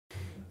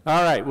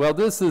All right, well,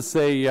 this is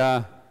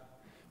a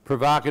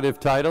provocative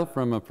title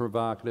from a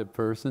provocative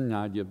person,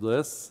 Nadya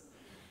Bliss.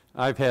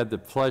 I've had the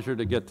pleasure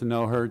to get to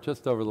know her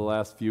just over the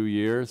last few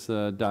years.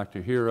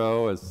 Dr.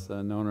 Hero has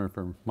known her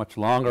for much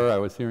longer. I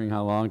was hearing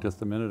how long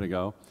just a minute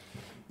ago.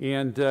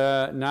 And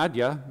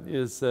Nadya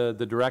is the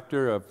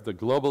director of the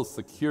Global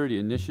Security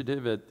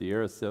Initiative at the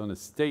Arizona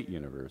State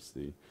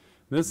University.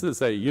 This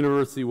is a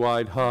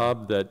university-wide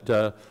hub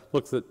that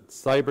looks at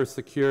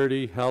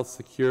cybersecurity, health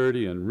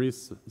security, and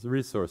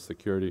resource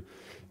security.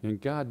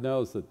 And God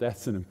knows that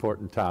that's an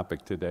important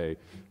topic today.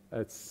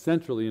 It's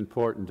centrally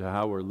important to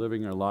how we're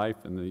living our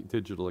life in the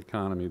digital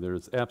economy.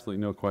 There's absolutely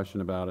no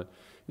question about it.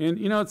 And,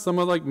 you know, it's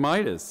somewhat like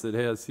MIDAS. It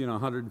has,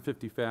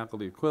 150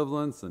 faculty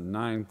equivalents and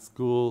 9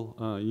 school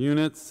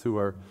units who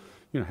are,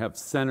 have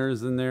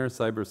centers in there,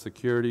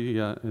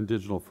 cybersecurity and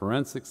digital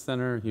forensics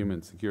center,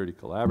 human security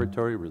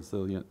collaboratory,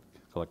 resilient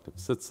collective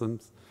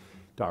systems,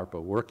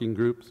 DARPA working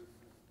groups.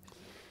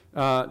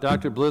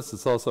 Dr. Bliss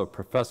is also a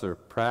professor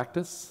of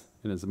practice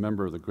and is a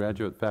member of the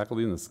graduate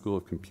faculty in the School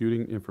of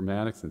Computing,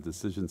 Informatics, and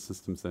Decision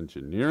Systems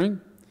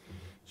Engineering.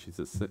 She's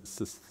a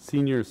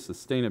senior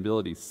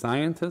sustainability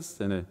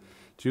scientist and a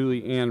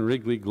Julie Ann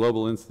Wrigley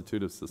Global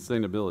Institute of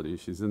Sustainability.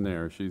 She's in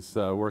there. She's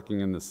working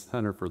in the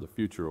Center for the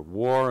Future of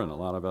War and a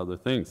lot of other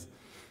things.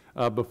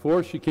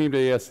 Before she came to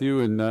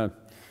ASU in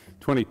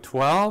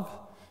 2012,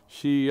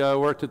 she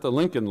worked at the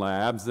Lincoln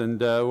Labs and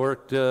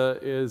worked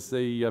as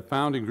a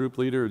founding group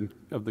leader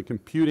of the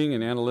Computing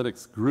and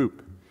Analytics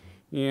Group.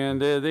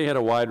 And they had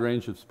a wide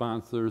range of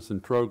sponsors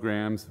and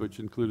programs, which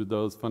included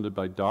those funded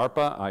by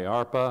DARPA,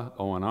 IARPA,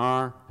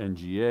 ONR,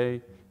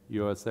 NGA,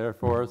 U.S. Air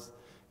Force,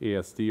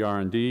 ASD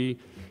R&D,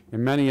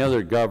 and many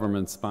other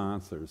government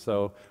sponsors.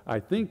 So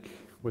I think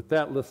with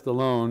that list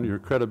alone, your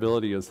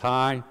credibility is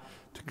high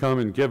to come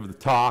and give the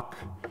talk,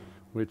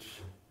 which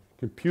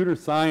computer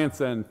science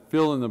and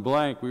fill in the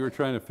blank, we were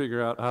trying to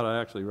figure out how to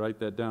actually write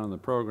that down in the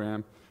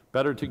program.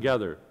 Better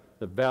together,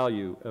 the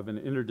value of an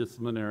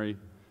interdisciplinary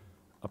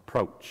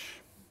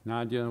approach.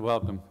 Nadya,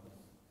 welcome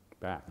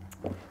back.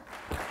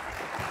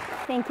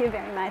 Thank you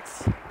very much.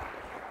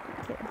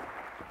 Thank you.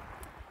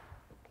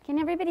 Can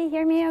everybody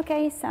hear me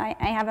okay? So I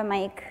have a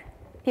mic.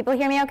 People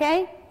hear me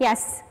okay?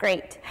 Yes,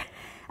 great.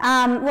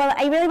 Well,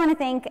 I really want to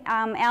thank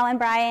Al and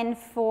Brian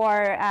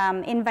for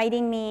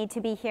inviting me to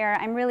be here.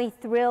 I'm really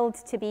thrilled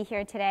to be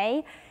here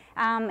today.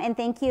 And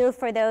thank you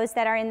for those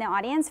that are in the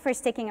audience for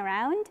sticking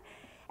around.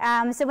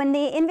 So when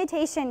the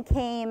invitation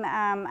came,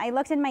 I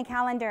looked at my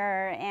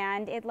calendar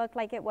and it looked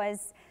like it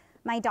was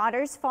my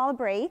daughter's fall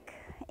break.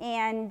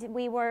 And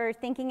we were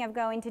thinking of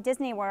going to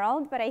Disney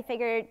World, but I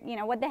figured,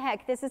 what the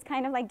heck, this is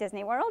kind of like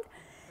Disney World.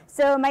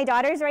 So my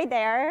daughter's right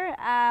there.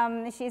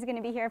 She's going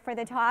to be here for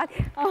the talk.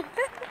 Oh.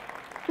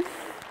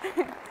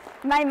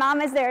 My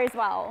mom is there as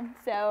well.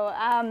 So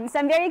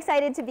I'm very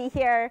excited to be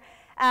here.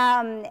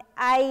 I'll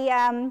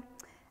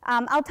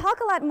talk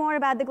a lot more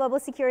about the Global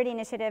Security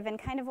Initiative and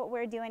kind of what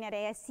we're doing at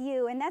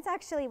ASU, and that's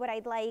actually what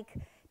I'd like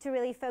to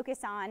really focus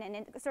on,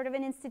 and sort of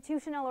an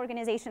institutional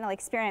organizational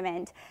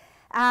experiment.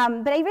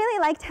 But I really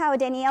liked how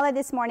Daniela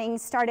this morning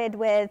started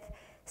with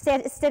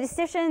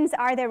statisticians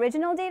are the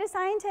original data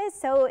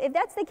scientists. So if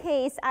that's the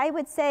case, I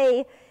would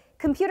say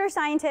computer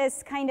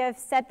scientists kind of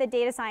set the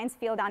data science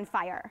field on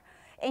fire.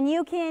 And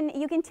you can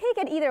take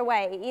it either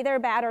way, either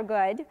bad or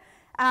good.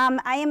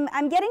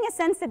 I'm getting a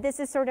sense that this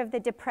is sort of the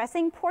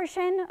depressing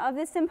portion of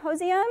the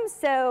symposium.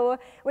 So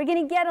we're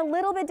going to get a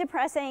little bit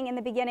depressing in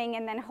the beginning,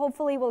 and then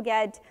hopefully we'll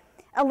get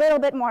a little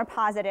bit more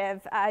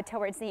positive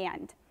towards the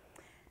end.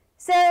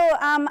 So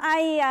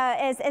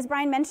as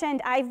Brian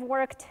mentioned, I've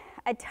worked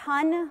a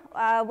ton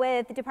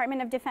with the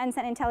Department of Defense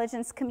and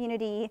Intelligence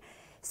community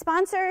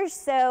sponsors.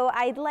 So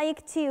I'd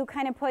like to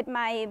kind of put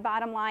my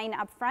bottom line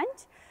up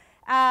front.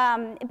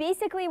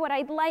 Basically,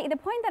 the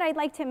point that I'd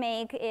like to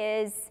make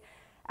is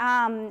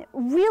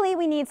really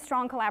we need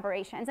strong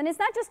collaborations. And it's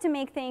not just to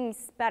make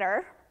things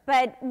better,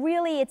 but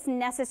really it's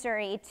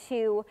necessary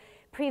to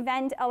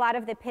prevent a lot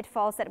of the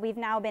pitfalls that we've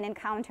now been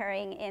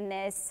encountering in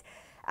this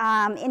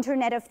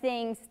Internet of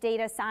Things,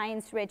 data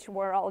science-rich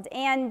world.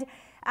 And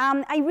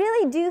I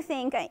really do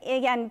think,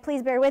 again,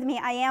 please bear with me,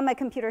 I am a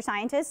computer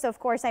scientist, so of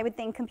course I would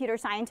think computer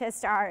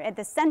scientists are at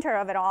the center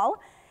of it all.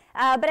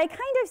 But I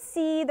kind of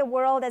see the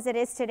world as it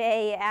is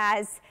today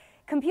as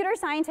computer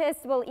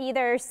scientists will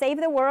either save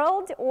the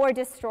world or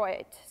destroy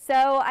it. So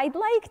I'd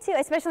like to,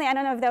 especially, I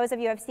don't know if those of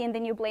you have seen the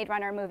new Blade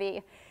Runner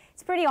movie.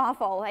 It's pretty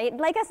awful. I'd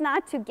like us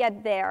not to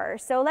get there.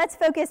 So let's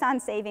focus on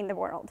saving the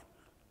world.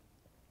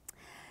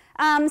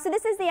 So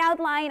this is the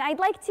outline. I'd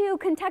like to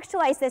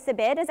contextualize this a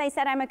bit. As I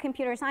said, I'm a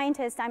computer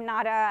scientist. I'm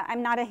not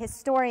a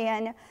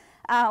historian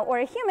or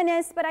a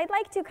humanist, but I'd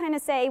like to kind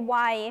of say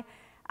why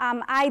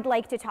I'd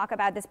like to talk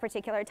about this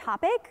particular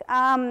topic.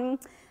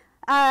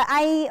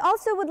 I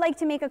also would like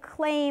to make a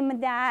claim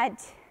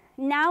that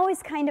now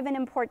is kind of an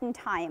important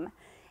time.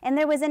 And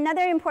there was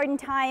another important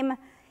time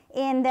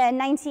in the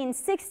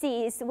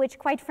 1960s, which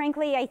quite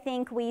frankly, I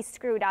think we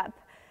screwed up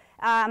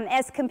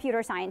as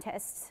computer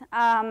scientists.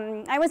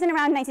 I wasn't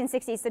around in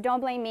 1960s, so don't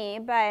blame me,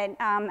 but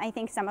I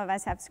think some of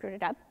us have screwed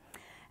it up.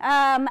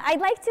 I'd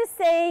like to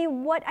say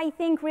what I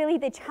think really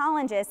the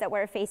challenges that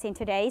we're facing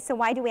today. So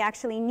why do we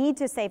actually need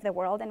to save the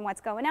world and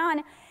what's going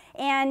on?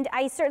 And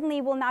I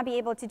certainly will not be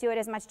able to do it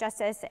as much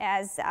justice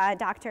as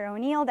Dr.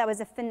 O'Neill. That was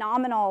a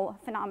phenomenal,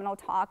 phenomenal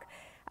talk.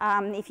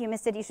 If you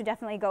missed it, you should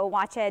definitely go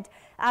watch it.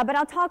 But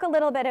I'll talk a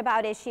little bit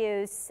about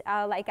issues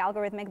like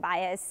algorithmic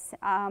bias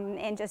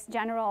and just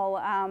general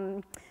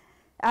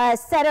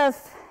set of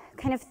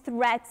kind of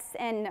threats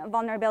and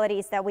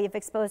vulnerabilities that we've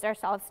exposed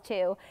ourselves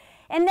to.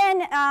 And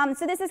then,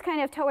 so this is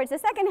kind of towards the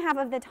second half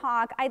of the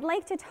talk, I'd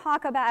like to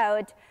talk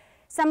about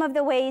some of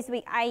the ways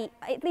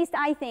at least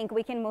I think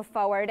we can move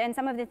forward, and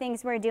some of the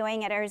things we're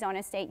doing at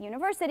Arizona State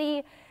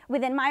University,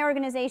 within my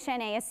organization,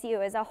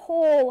 ASU as a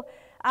whole,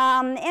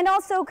 and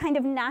also kind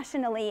of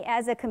nationally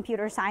as a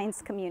computer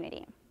science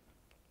community.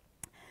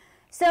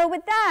 So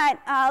with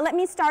that, let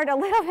me start a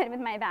little bit with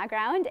my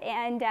background.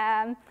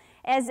 And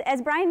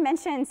as Brian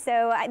mentioned,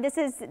 so this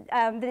is,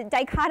 the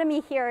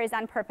dichotomy here is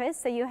on purpose.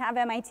 So you have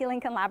MIT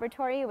Lincoln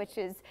Laboratory, which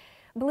is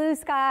blue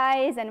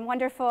skies and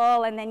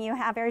wonderful, and then you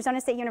have Arizona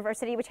State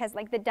University, which has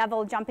like the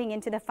devil jumping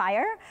into the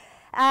fire.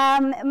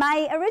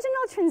 My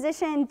original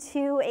transition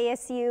to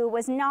ASU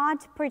was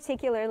not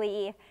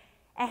particularly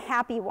a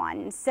happy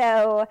one.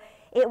 So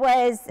it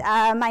was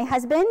my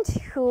husband,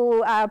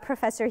 who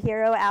Professor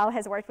Hiro Al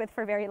has worked with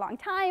for a very long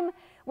time,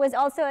 was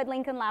also at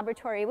Lincoln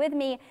Laboratory with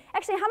me.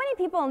 Actually, how many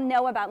people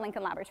know about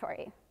Lincoln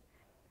Laboratory?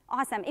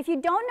 Awesome. If you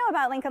don't know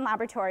about Lincoln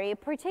Laboratory,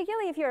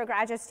 particularly if you're a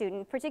graduate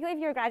student,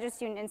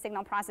 in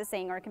signal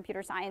processing or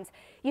computer science,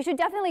 you should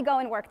definitely go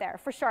and work there,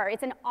 for sure.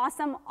 It's an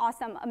awesome,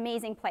 awesome,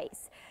 amazing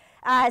place.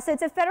 So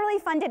it's a federally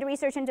funded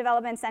research and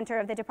development center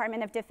of the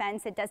Department of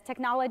Defense. It does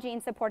technology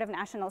in support of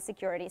national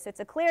security. So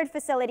it's a cleared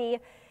facility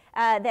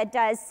that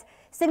does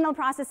signal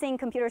processing,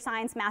 computer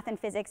science, math, and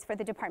physics for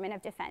the Department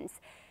of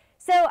Defense.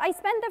 So I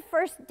spent the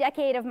first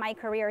decade of my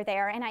career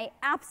there, and I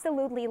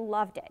absolutely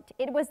loved it.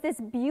 It was this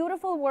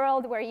beautiful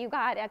world where you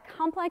got a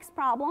complex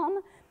problem,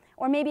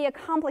 or maybe a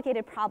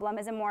complicated problem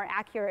is a more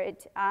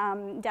accurate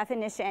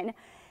definition,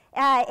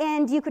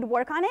 and you could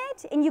work on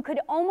it, and you could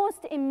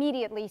almost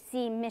immediately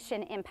see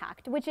mission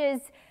impact, which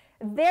is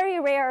a very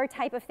rare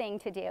type of thing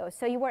to do.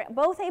 So you were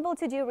both able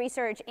to do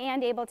research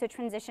and able to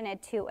transition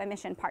it to a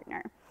mission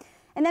partner.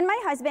 And then my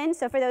husband,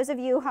 so for those of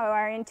you who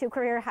are in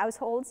two-career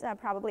households,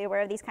 probably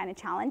aware of these kind of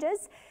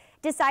challenges,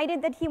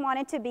 decided that he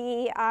wanted to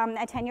be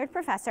a tenured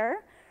professor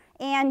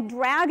and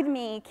dragged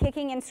me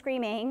kicking and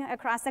screaming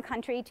across the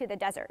country to the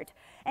desert.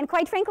 And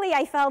quite frankly,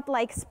 I felt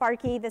like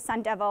Sparky the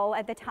Sun Devil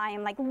at the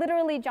time, like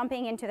literally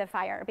jumping into the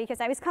fire,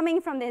 because I was coming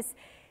from this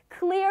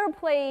clear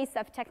place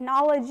of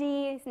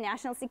technology,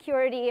 national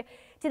security,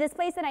 to this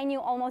place that I knew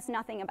almost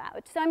nothing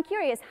about. So I'm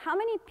curious, how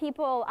many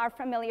people are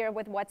familiar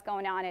with what's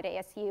going on at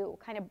ASU,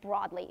 kind of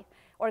broadly,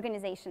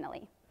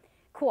 organizationally?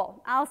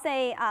 Cool. I'll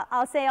say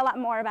a lot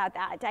more about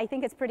that. I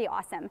think it's pretty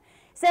awesome.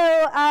 So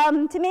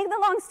to make the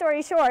long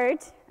story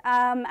short,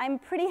 I'm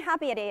pretty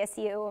happy at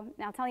ASU,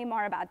 and I'll tell you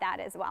more about that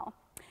as well.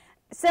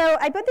 So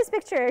I put this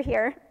picture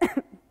here,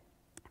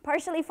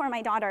 partially for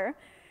my daughter.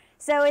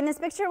 So in this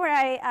picture where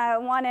I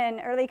won an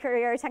early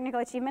career technical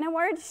achievement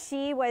award,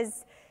 she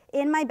was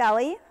in my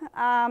belly,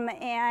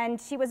 and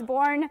she was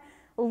born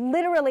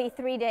literally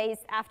 3 days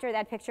after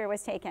that picture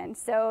was taken.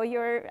 So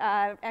you're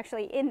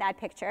actually in that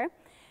picture.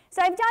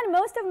 So I've done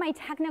most of my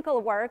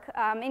technical work,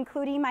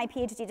 including my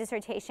PhD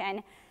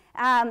dissertation,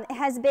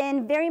 has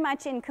been very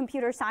much in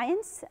computer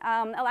science.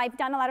 I've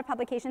done a lot of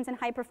publications in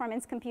high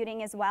performance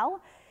computing as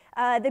well.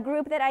 The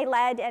group that I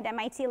led at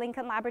MIT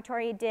Lincoln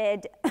Laboratory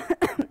did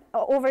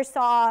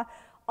oversaw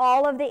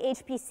all of the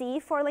HPC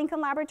for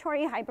Lincoln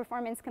Laboratory, high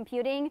performance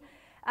computing.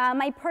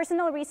 My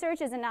personal research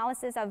is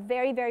analysis of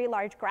very, very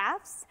large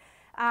graphs.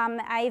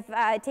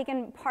 I've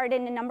taken part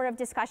in a number of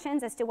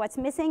discussions as to what's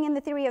missing in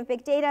the theory of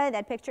big data.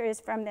 That picture is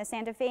from the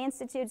Santa Fe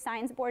Institute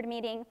Science Board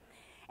meeting.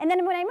 And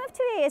then when I moved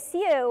to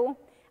ASU,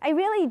 I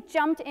really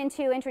jumped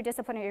into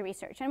interdisciplinary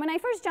research. And when I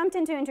first jumped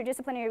into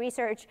interdisciplinary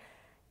research,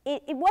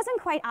 it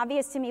wasn't quite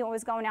obvious to me what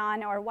was going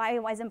on or why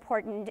it was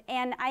important.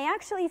 And I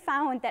actually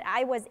found that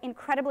I was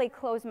incredibly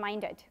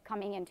closed-minded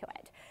coming into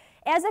it.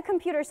 As a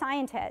computer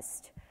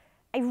scientist,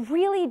 I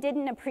really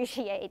didn't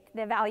appreciate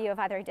the value of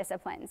other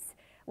disciplines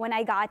when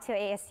I got to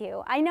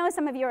ASU. I know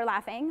some of you are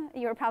laughing.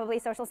 You're probably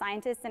social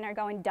scientists and are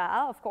going,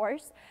 duh, of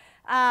course.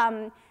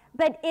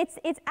 But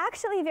it's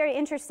actually very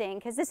interesting,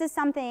 because this is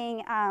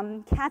something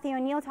Kathy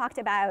O'Neill talked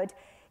about.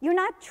 You're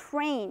not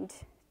trained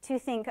to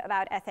think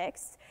about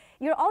ethics.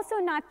 You're also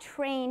not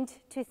trained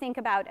to think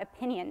about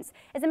opinions.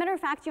 As a matter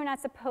of fact, you're not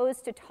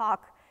supposed to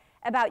talk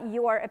about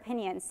your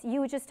opinions.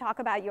 You just talk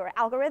about your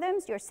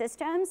algorithms, your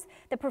systems,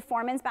 the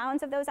performance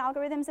bounds of those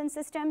algorithms and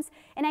systems.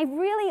 And I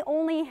really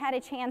only had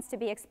a chance to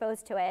be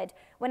exposed to it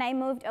when I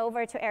moved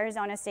over to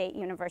Arizona State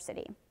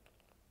University.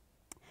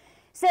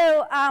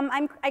 So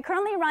I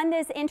currently run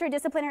this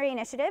interdisciplinary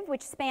initiative,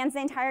 which spans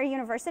the entire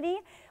university.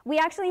 We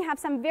actually have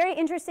some very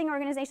interesting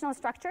organizational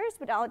structures,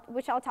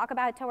 which I'll talk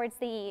about towards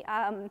the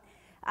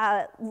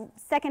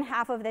second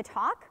half of the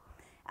talk.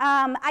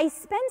 I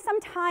spent some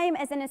time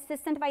as an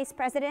assistant vice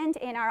president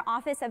in our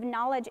Office of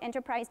Knowledge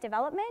Enterprise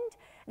Development.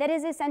 That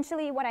is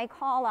essentially what I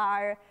call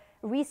our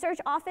research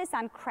office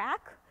on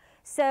crack.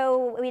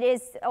 So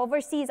it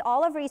oversees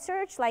all of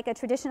research, like a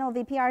traditional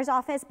VPR's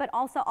office, but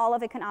also all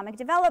of economic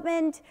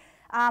development,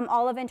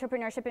 all of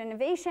entrepreneurship and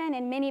innovation,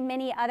 and many,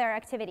 many other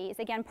activities.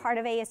 Again, part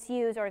of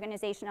ASU's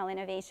organizational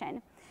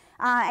innovation.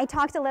 I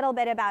talked a little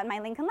bit about my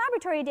Lincoln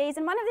Laboratory days,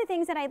 and one of the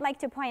things that I'd like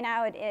to point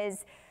out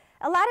is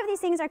a lot of these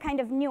things are kind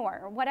of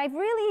newer. What I've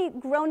really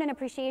grown an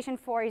appreciation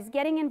for is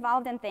getting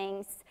involved in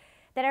things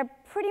that are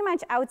pretty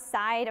much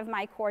outside of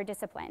my core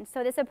discipline.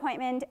 So this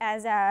appointment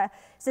as a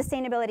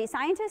sustainability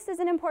scientist is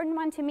an important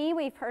one to me.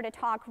 We've heard a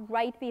talk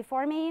right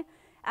before me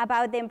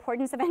about the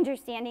importance of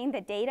understanding the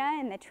data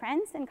and the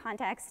trends in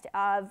context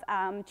of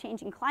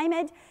changing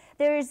climate.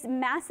 There's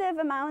massive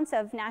amounts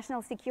of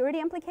national security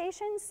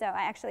implications. So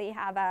I actually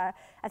have a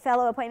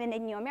fellow appointment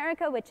in New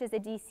America, which is a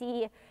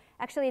DC,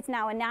 actually it's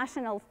now a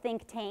national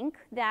think tank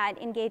that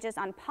engages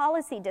on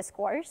policy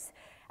discourse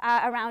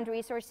around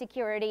resource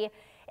security.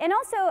 And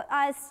also,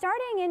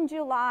 starting in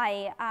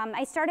July,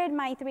 I started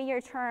my 3-year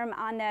term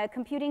on the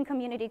Computing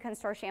Community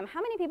Consortium.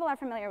 How many people are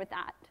familiar with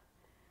that?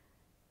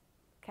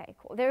 Okay,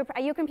 cool.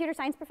 Are you computer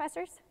science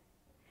professors?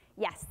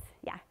 Yes,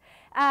 yeah.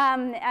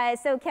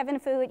 So Kevin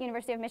Fu at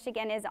University of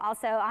Michigan is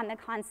also on the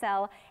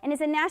Consel, and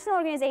it's a national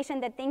organization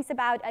that thinks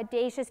about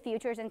audacious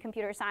futures in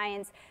computer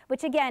science,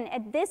 which again,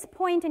 at this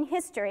point in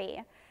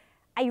history,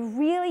 I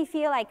really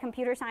feel like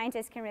computer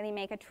scientists can really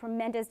make a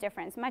tremendous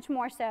difference, much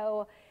more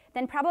so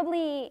than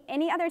probably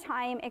any other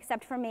time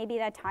except for maybe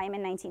that time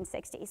in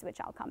 1960s, which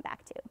I'll come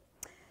back to.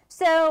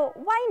 So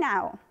why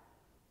now?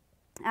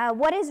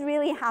 What is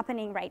really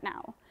happening right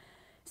now?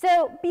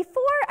 So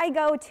before I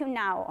go to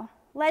now,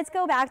 let's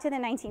go back to the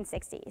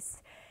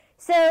 1960s.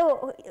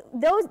 So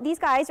these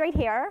guys right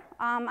here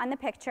on the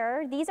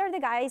picture, these are the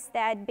guys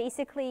that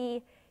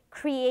basically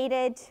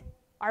created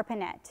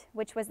ARPANET,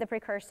 which was the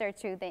precursor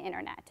to the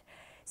internet.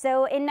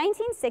 So in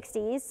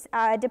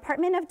 1960s,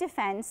 Department of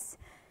Defense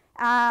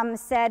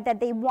said that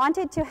they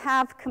wanted to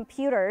have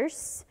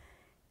computers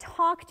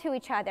talk to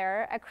each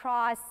other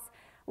across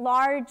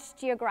large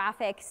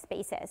geographic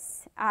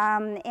spaces.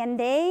 And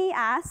they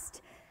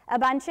asked a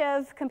bunch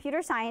of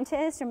computer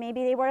scientists, or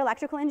maybe they were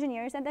electrical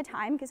engineers at the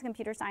time, because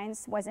computer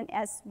science wasn't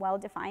as well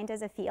defined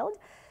as a field,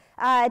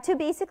 to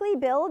basically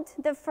build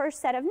the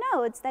first set of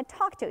nodes that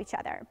talk to each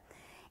other.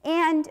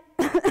 And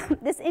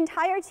this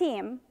entire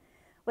team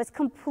was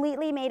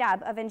completely made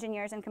up of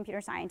engineers and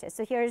computer scientists.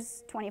 So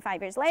here's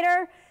 25 years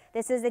later,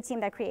 this is the team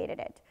that created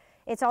it.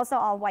 It's also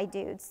all white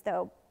dudes,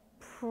 though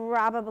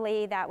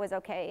probably that was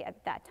okay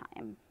at that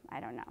time. I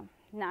don't know,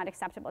 not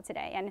acceptable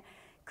today. And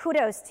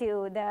kudos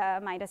to the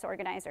MIDAS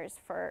organizers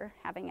for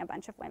having a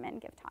bunch of women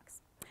give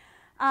talks.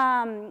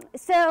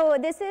 So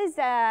this is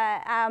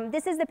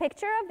the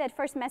picture of that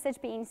first message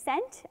being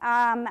sent.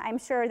 I'm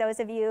sure those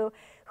of you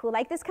who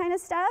like this kind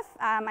of stuff,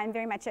 I'm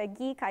very much a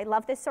geek. I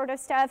love this sort of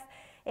stuff.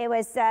 It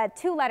was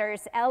 2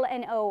 letters, L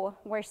and O,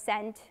 were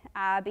sent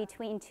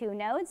between 2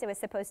 nodes. It was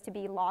supposed to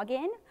be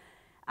login.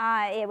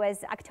 It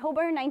was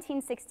October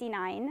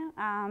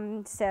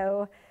 1969.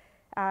 So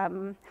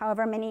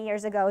however many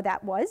years ago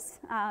that was,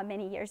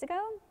 many years ago,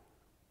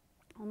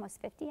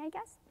 almost 50, I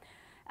guess.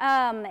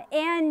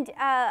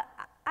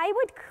 I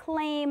would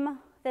claim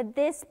that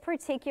this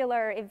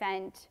particular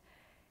event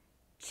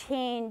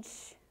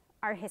changed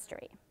our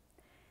history.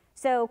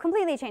 So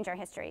completely changed our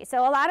history. So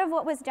a lot of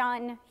what was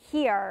done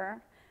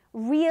here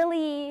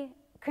really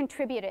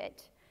contributed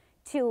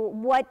to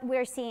what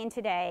we're seeing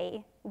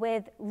today,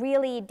 with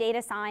really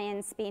data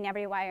science being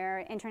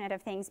everywhere, Internet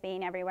of Things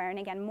being everywhere, and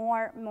again,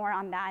 more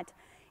on that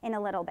in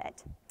a little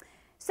bit.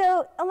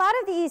 So a lot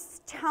of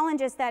these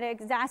challenges that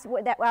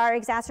are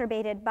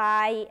exacerbated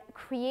by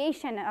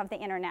creation of the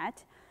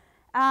internet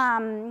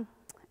are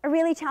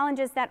really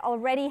challenges that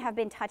already have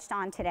been touched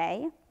on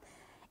today.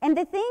 And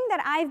the thing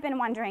that I've been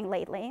wondering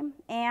lately,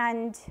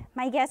 and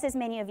my guess is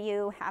many of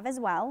you have as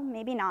well,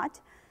 maybe not,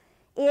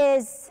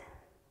 is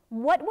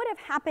what would have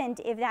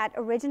happened if that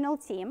original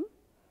team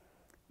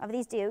of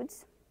these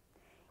dudes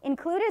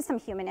included some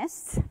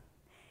humanists,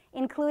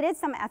 included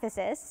some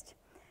ethicists,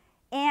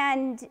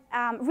 and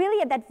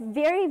really at that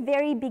very,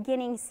 very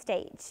beginning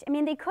stage. I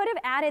mean, they could have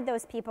added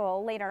those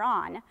people later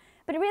on,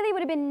 but it really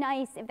would have been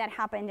nice if that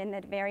happened in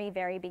the very,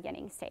 very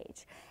beginning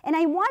stage. And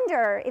I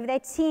wonder if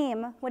that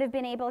team would have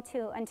been able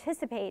to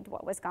anticipate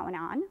what was going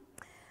on.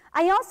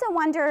 I also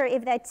wonder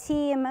if that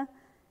team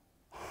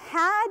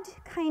had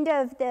kind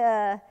of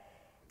the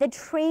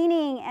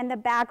training and the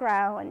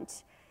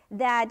background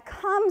that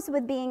comes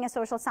with being a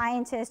social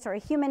scientist or a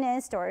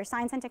humanist or a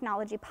science and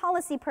technology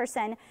policy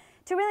person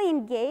to really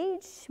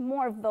engage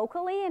more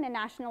vocally in a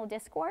national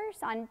discourse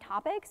on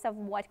topics of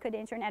what could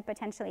internet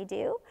potentially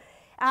do.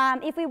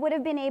 If we would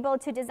have been able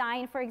to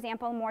design, for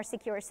example, more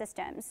secure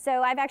systems.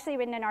 So I've actually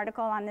written an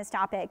article on this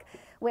topic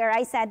where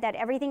I said that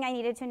everything I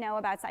needed to know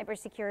about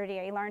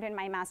cybersecurity I learned in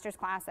my master's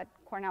class at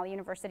Cornell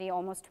University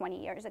almost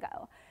 20 years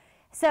ago.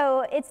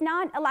 So it's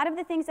not, a lot of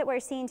the things that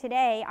we're seeing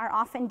today are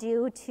often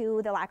due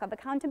to the lack of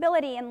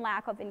accountability and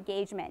lack of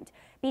engagement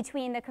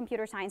between the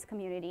computer science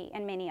community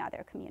and many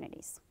other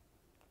communities.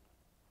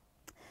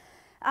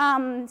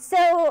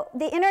 So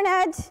the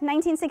internet,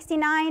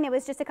 1969, it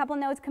was just a couple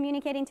nodes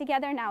communicating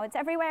together. Now it's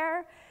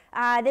everywhere.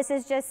 This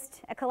is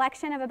just a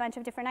collection of a bunch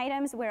of different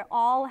items. We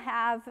all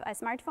have a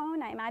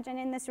smartphone, I imagine,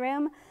 in this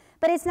room.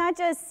 But it's not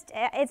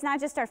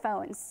just our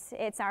phones.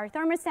 It's our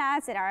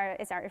thermostats,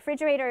 it's our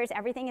refrigerators.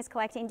 Everything is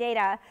collecting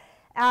data,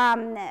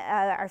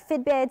 our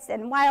Fitbits.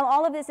 And while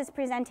all of this is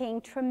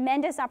presenting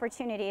tremendous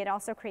opportunity, it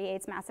also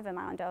creates massive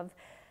amount of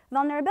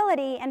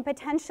vulnerability, and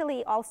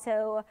potentially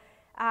also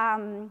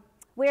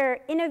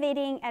we're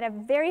innovating at a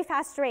very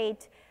fast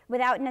rate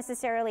without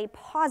necessarily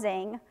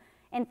pausing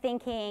and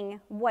thinking,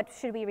 what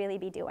should we really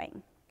be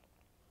doing?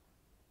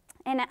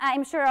 And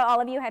I'm sure all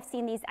of you have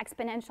seen these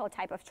exponential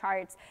type of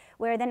charts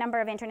where the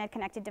number of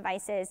internet-connected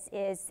devices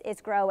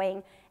is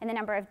growing and the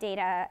number of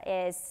data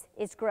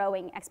is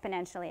growing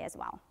exponentially as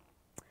well.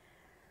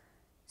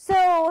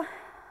 So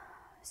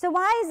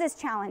why is this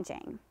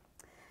challenging?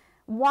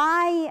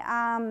 Why,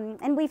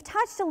 and we've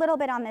touched a little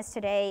bit on this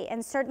today,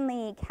 and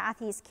certainly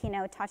Kathy's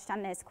keynote touched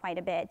on this quite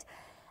a bit.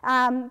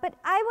 But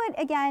I would,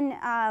 again,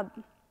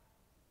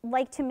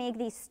 like to make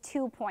these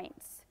 2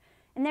 points.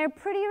 And they're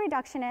pretty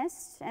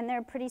reductionist, and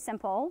they're pretty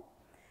simple.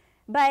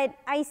 But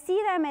I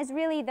see them as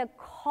really the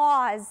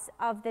cause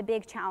of the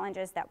big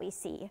challenges that we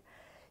see.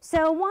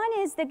 So one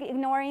is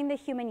ignoring the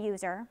human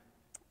user,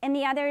 and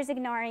the other is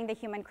ignoring the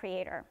human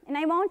creator. And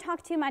I won't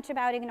talk too much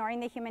about ignoring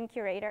the human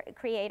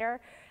creator.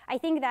 I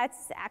think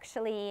that's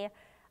actually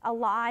a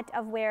lot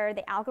of where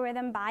the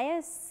algorithm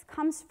bias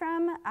comes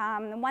from.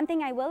 One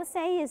thing I will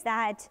say is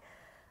that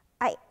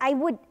I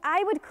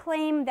would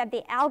claim that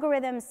the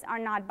algorithms are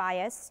not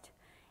biased.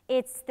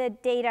 It's the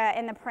data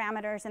and the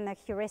parameters and the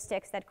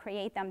heuristics that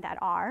create them that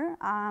are.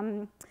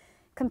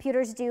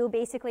 Computers do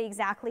basically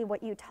exactly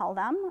what you tell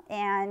them,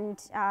 and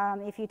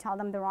if you tell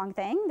them the wrong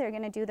thing, they're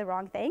going to do the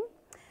wrong thing.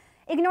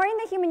 Ignoring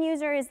the human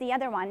user is the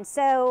other one.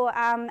 So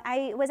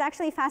I was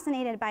actually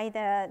fascinated by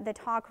the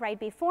talk right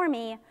before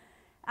me.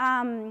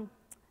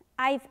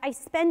 I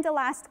spent the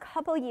last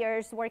couple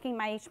years working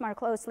much more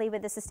closely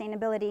with the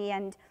sustainability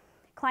and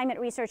climate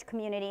research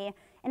community,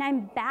 and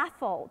I'm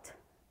baffled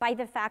by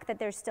the fact that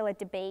there's still a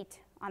debate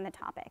on the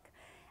topic.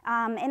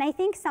 And I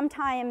think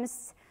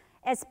sometimes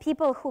as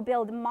people who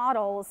build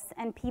models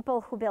and people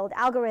who build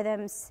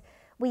algorithms,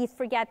 we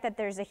forget that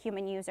there's a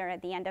human user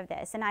at the end of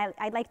this. And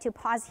I'd like to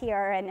pause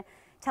here and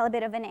tell a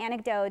bit of an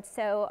anecdote.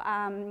 So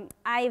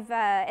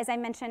as I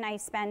mentioned, I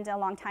spent a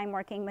long time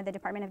working with the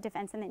Department of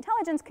Defense and the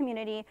intelligence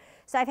community.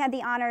 So I've had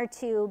the honor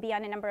to be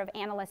on a number of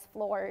analyst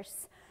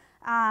floors.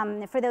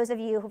 For those of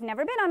you who've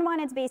never been on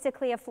one, it's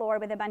basically a floor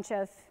with a bunch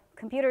of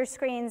computer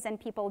screens and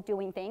people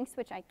doing things,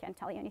 which I can't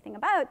tell you anything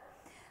about.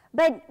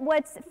 But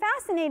what's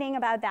fascinating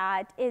about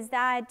that is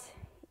that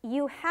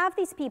you have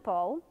these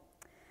people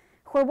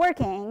who are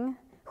working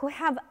who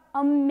have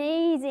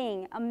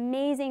amazing,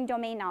 amazing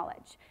domain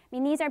knowledge. I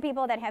mean, these are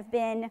people that have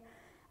been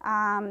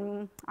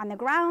on the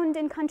ground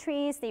in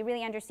countries. They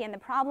really understand the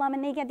problem,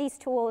 and they get these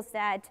tools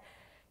that,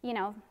 you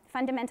know,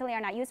 fundamentally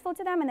are not useful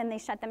to them, and then they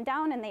shut them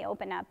down and they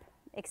open up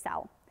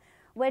Excel,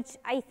 which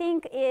I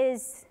think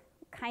is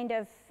kind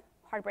of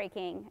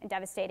heartbreaking and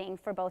devastating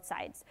for both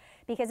sides.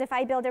 Because if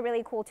I build a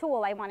really cool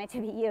tool, I want it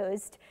to be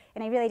used,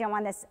 and I really don't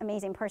want this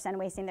amazing person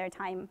wasting their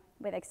time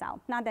with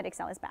Excel. Not that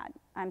Excel is bad.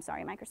 I'm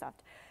sorry,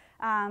 Microsoft.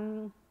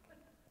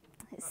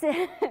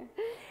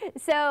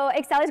 So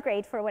Excel is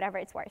great for whatever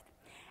it's worth.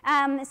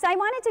 So I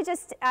wanted to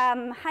just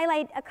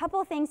highlight a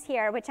couple things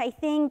here, which I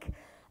think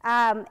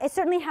it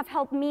certainly have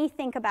helped me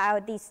think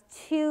about these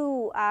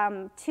two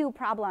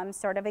problems,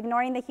 sort of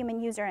ignoring the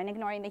human user and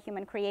ignoring the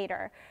human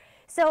creator.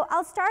 So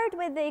I'll start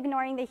with the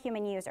ignoring the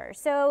human user.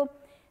 So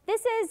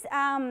this is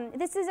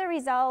a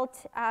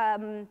result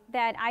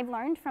that I've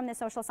learned from the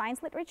social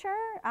science literature.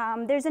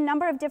 There's a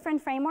number of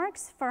different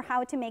frameworks for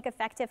how to make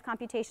effective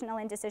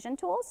computational and decision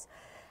tools.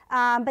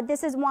 But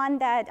this is one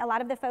that a lot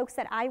of the folks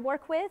that I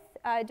work with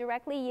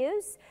directly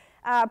use.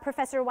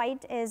 Professor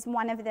White is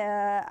one of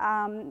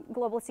the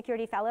global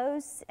security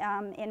fellows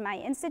in my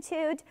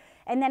institute.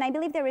 And then I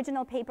believe the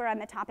original paper on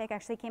the topic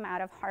actually came out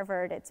of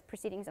Harvard. It's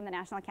Proceedings of the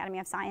National Academy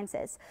of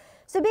Sciences.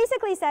 So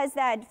basically says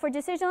that for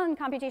decisional and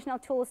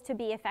computational tools to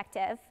be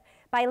effective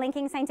by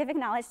linking scientific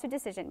knowledge to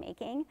decision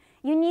making,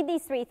 you need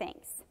these three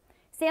things: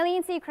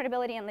 saliency,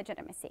 credibility, and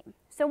legitimacy.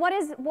 So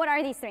what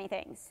are these three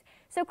things?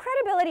 So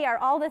credibility are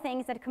all the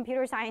things that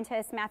computer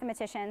scientists,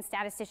 mathematicians,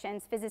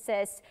 statisticians,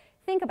 physicists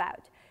think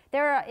about.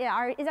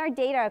 Is our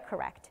data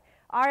correct?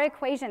 Are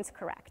equations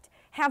correct?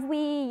 Have we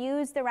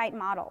used the right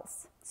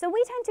models? So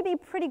we tend to be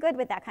pretty good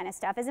with that kind of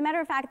stuff. As a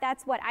matter of fact,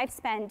 that's what I've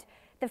spent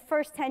the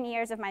first 10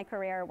 years of my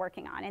career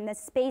working on, in the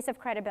space of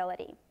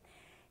credibility.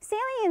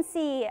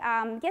 Saliency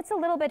gets a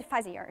little bit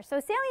fuzzier. So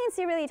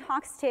saliency really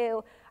talks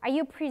to, are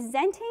you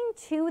presenting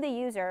to the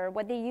user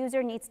what the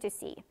user needs to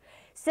see?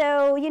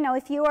 So, you know,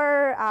 if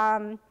you're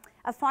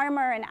a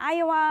farmer in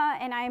Iowa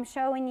and I'm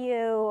showing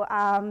you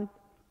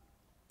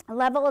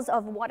Levels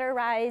of water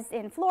rise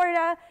in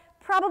Florida,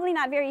 probably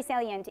not very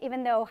salient,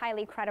 even though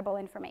highly credible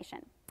information.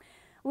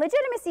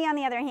 Legitimacy, on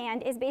the other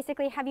hand, is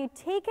basically, have you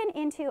taken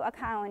into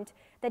account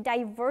the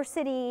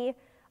diversity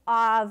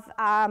of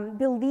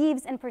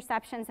beliefs and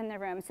perceptions in the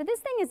room? So this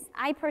thing is,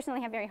 I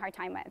personally have a very hard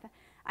time with.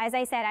 As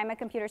I said, I'm a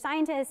computer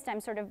scientist, I'm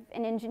sort of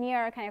an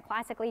engineer, kind of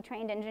classically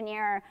trained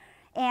engineer,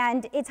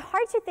 and it's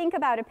hard to think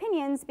about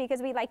opinions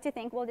because we like to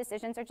think, well,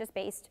 decisions are just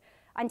based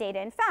on data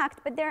and fact,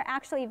 but they're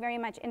actually very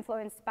much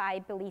influenced by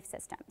belief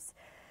systems.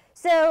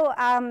 So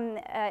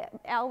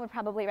Al would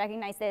probably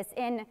recognize this.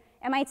 In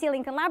MIT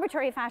Lincoln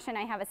Laboratory fashion,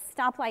 I have a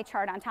stoplight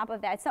chart on top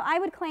of that. So I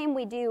would claim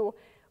we do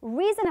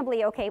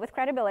reasonably okay with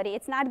credibility.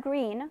 It's not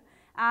green,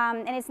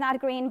 and it's not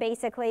green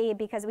basically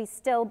because we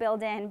still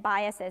build in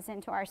biases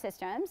into our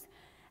systems.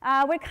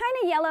 We're kind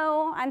of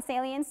yellow on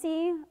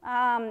saliency,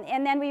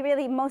 and then we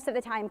really, most of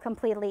the time,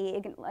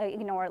 completely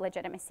ignore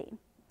legitimacy.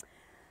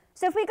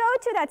 So if we go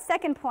to that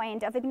second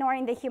point of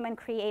ignoring the human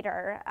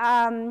creator, there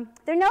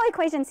are no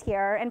equations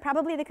here, and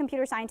probably the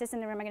computer scientists in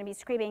the room are going to be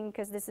screaming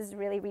because this is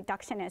really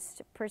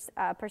reductionist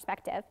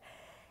perspective.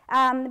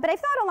 But I've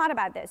thought a lot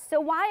about this. So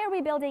why are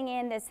we building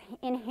in this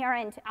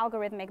inherent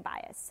algorithmic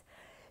bias?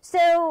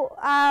 So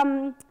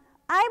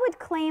I would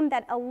claim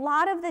that a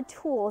lot of the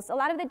tools, a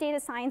lot of the data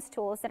science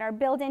tools that are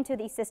built into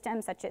these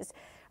systems, such as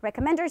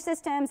recommender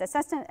systems,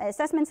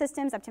 assessment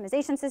systems,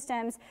 optimization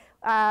systems,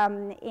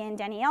 in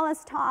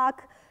Daniela's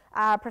talk,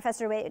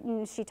 Professor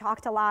Witten, she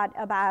talked a lot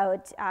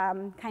about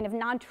kind of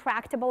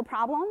non-tractable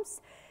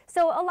problems.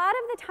 So a lot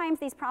of the times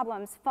these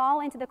problems fall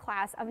into the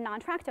class of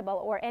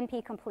non-tractable or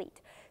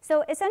NP-complete.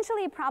 So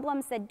essentially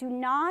problems that do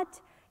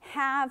not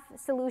have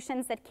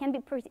solutions that can be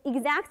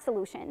exact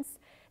solutions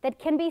that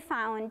can be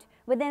found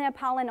within a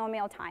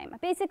polynomial time,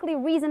 basically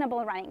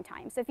reasonable running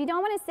time. So if you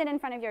don't want to sit in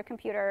front of your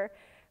computer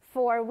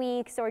for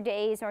weeks or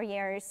days or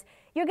years,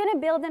 you're going to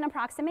build an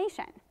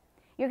approximation.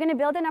 You're going to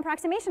build an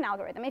approximation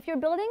algorithm. If you're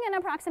building an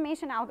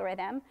approximation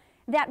algorithm,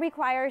 that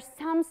requires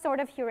some sort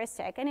of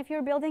heuristic. And if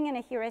you're building in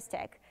a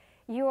heuristic,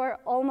 you're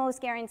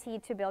almost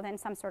guaranteed to build in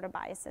some sort of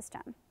bias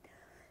system.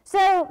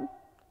 So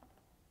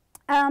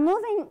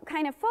moving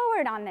kind of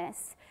forward on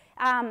this,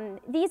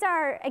 these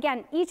are,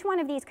 again, each one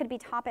of these could be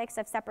topics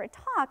of separate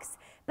talks,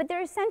 but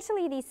they're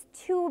essentially these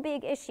two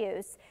big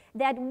issues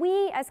that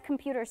we as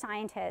computer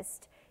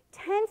scientists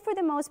tend for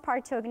the most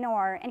part to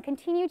ignore and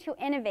continue to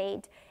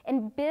innovate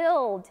and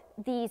build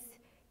these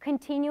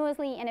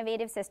continuously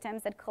innovative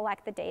systems that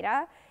collect the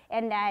data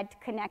and that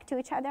connect to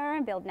each other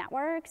and build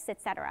networks, et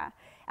cetera.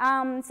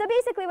 So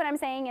basically what I'm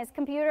saying is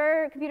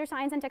computer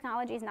science and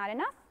technology is not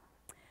enough.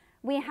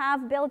 We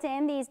have built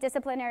in these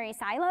disciplinary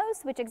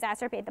silos which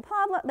exacerbate the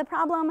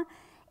problem.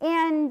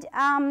 And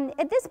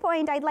at this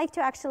point, I'd like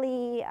to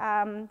actually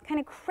kind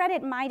of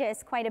credit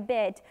MIDAS quite a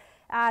bit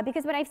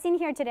because what I've seen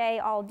here today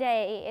all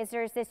day is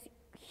there's this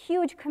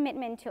huge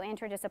commitment to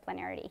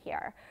interdisciplinarity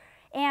here.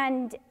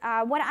 And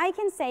what I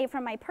can say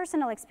from my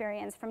personal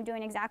experience from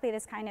doing exactly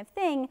this kind of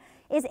thing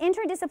is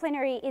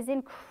interdisciplinary is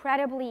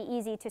incredibly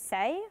easy to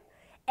say.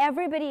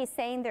 Everybody is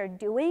saying they're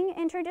doing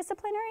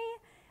interdisciplinary,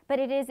 but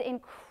it is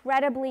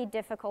incredibly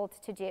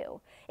difficult to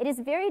do. It is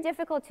very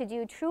difficult to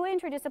do true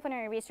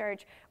interdisciplinary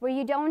research where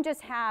you don't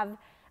just have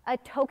a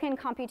token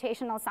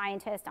computational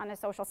scientist on a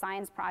social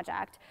science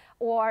project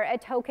or a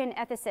token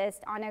ethicist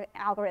on an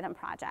algorithm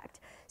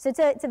project. So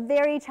it's a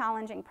very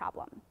challenging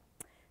problem.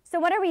 So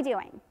what are we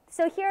doing?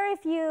 So here,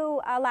 if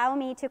you allow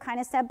me to kind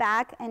of step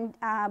back and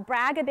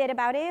brag a bit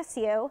about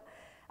ASU,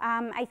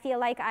 I feel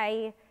like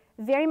I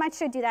very much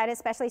should do that,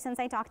 especially since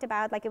I talked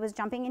about like it was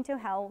jumping into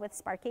hell with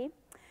Sparky.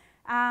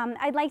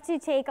 I'd like to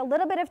take a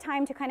little bit of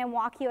time to kind of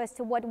walk you as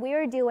to what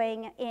we're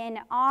doing in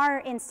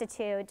our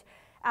institute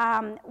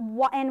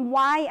and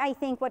why I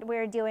think what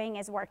we're doing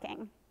is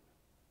working.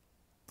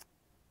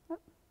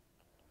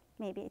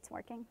 Maybe it's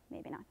working,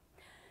 maybe not.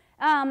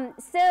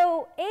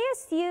 So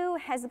ASU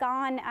has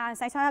gone,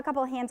 so I saw a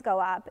couple of hands go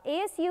up.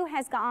 ASU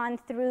has gone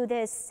through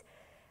this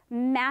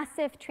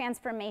massive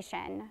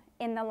transformation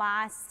in the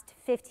last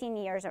 15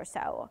 years or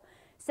so.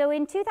 So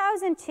in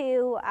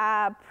 2002,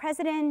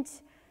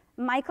 President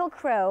Michael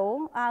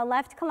Crow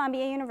left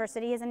Columbia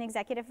University as an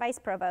executive vice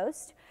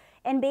provost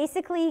and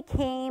basically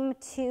came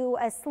to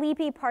a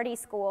sleepy party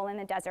school in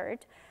the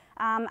desert.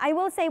 I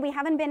will say we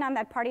haven't been on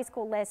that party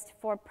school list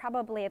for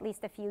probably at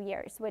least a few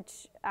years,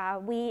 which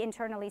we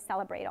internally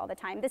celebrate all the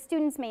time. The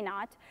students may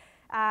not,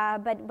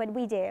 but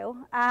we do.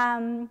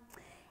 And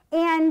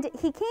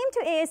he came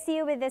to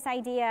ASU with this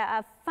idea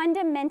of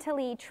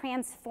fundamentally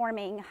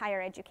transforming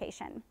higher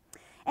education.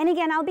 And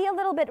again, I'll be a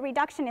little bit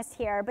reductionist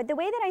here, but the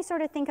way that I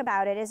sort of think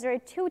about it is there are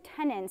two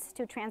tenets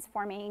to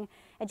transforming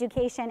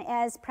education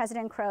as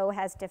President Crow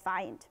has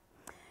defined.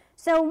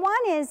 So one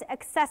is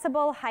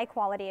accessible,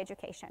 high-quality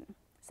education.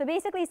 So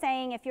basically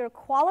saying if you're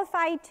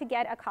qualified to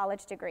get a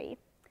college degree,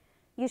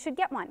 you should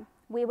get one.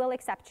 We will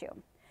accept you.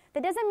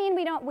 That doesn't mean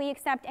we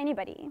accept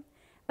anybody,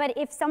 but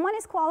if someone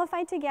is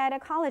qualified to get a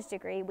college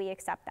degree, we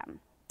accept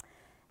them.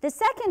 The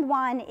second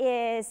one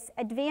is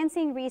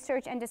advancing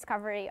research and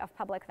discovery of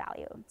public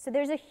value. So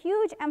there's a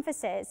huge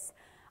emphasis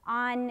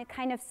on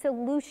kind of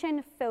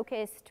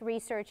solution-focused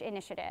research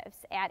initiatives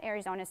at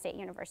Arizona State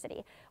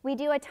University. We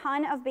do a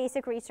ton of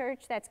basic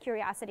research that's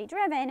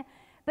curiosity-driven,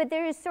 but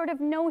there is sort of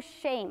no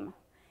shame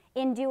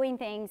in doing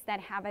things that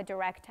have a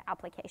direct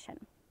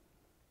application.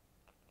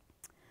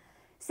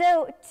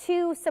 So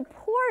to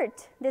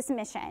support this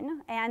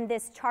mission and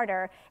this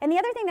charter, and the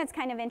other thing that's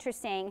kind of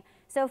interesting,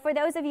 so for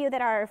those of you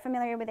that are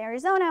familiar with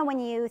Arizona, when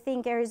you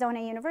think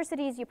Arizona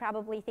universities, you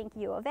probably think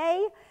U of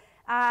A.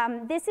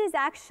 This is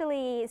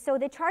actually, so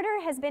the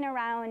charter has been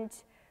around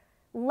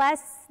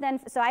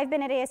so I've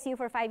been at ASU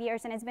for 5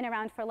 years, and it's been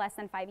around for less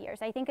than 5 years.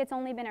 I think it's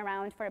only been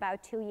around for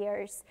about 2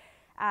 years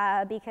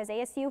because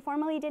ASU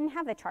formally didn't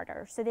have the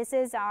charter. So this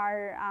is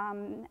our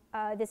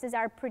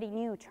pretty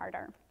new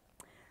charter.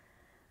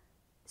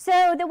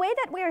 So the way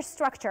that we're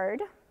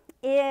structured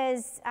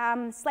is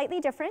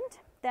slightly different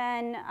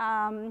than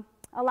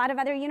a lot of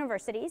other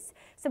universities.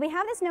 So we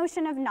have this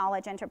notion of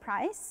knowledge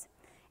enterprise,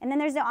 and then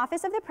there's the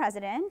Office of the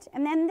President,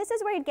 and then this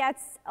is where it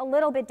gets a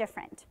little bit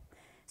different.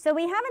 So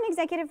we have an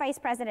executive vice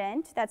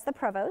president, that's the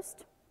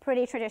provost,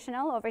 pretty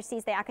traditional,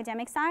 oversees the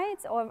academic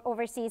sides, or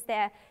oversees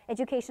the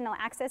educational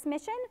access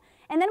mission.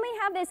 And then we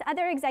have this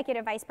other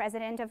executive vice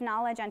president of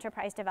knowledge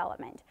enterprise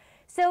development.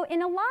 So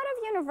in a lot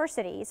of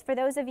universities, for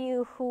those of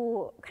you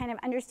who kind of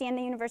understand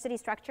the university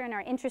structure and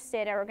are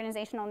interested, are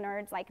organizational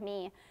nerds like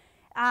me,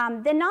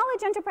 the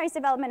knowledge enterprise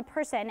development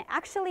person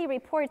actually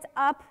reports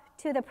up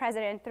to the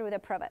president through the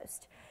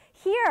provost.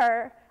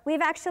 Here,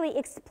 we've actually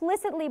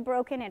explicitly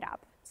broken it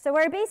up. So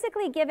we're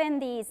basically given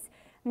these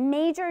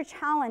major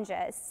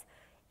challenges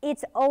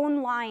their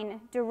own line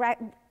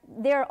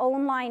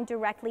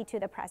directly to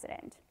the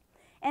president.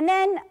 And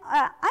then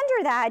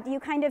under that, you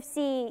kind of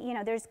see,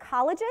 there's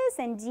colleges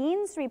and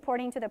deans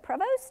reporting to the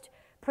provost,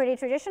 pretty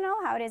traditional,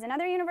 how it is in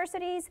other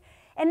universities.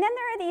 And then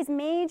there are these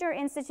major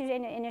institute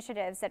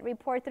initiatives that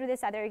report through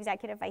this other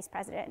executive vice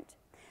president.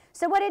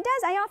 So what it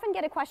does, I often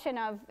get a question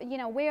of,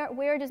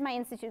 where does my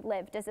institute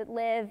live? Does it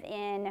live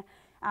in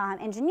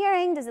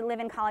engineering? Does it live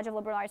in College of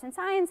Liberal Arts and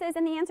Sciences?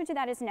 And the answer to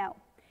that is no.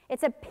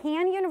 It's a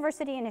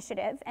pan-university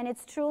initiative, and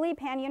it's truly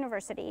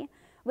pan-university,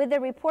 with the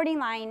reporting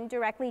line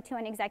directly to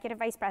an executive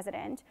vice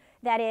president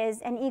that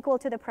is an equal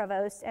to the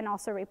provost and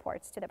also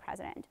reports to the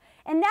president.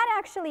 And that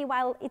actually,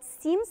 while it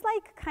seems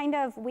like kind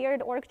of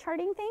weird org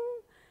charting thing,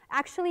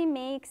 actually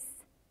makes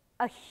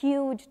a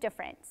huge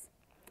difference.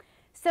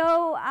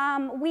 So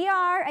we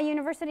are a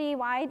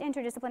university-wide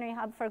interdisciplinary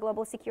hub for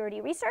global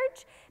security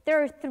research.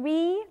 There are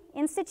 3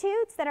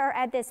 institutes that are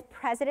at this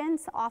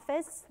president's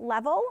office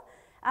level.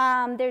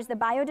 There's the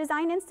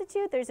Biodesign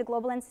Institute, there's the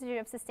Global Institute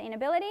of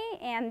Sustainability,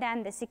 and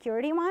then the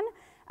security one.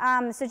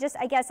 So just,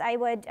 I guess I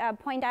would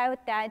point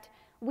out that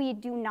we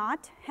do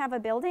not have a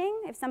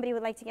building. If somebody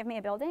would like to give me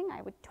a building,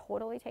 I would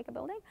totally take a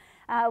building.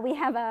 We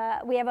have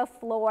a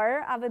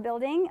floor of a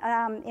building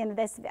in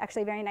this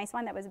actually very nice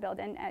one that was built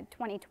in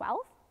 2012.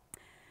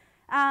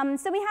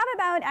 So we have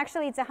about,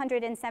 actually it's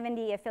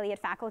 170 affiliate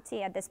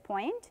faculty at this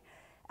point.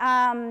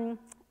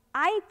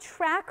 I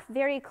track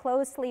very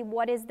closely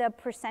what is the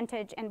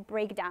percentage and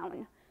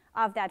breakdown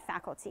of that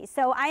faculty.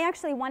 So I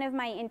actually, one of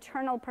my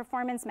internal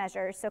performance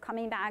measures, so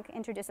coming back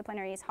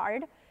interdisciplinary is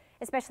hard,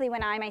 especially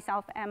when I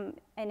myself am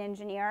an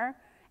engineer,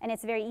 and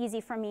it's very easy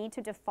for me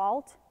to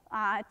default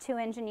to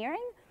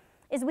engineering,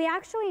 is we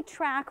actually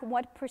track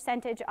what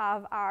percentage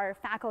of our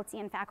faculty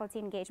and faculty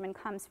engagement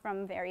comes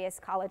from various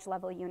college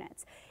level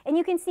units. And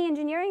you can see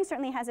engineering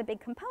certainly has a big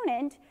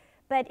component,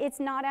 but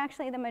it's not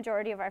actually the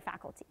majority of our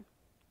faculty.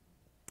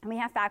 And we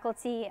have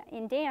faculty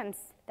in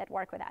dance that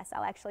work with us.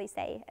 I'll actually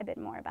say a bit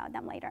more about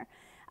them later.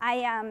 I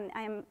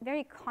am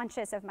very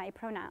conscious of my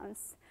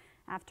pronouns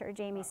after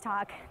Jamie's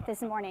talk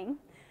this morning.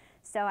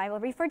 So I will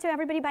refer to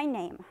everybody by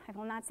name. I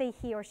will not say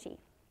he or she.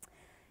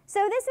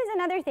 So this is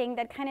another thing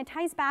that kind of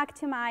ties back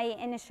to my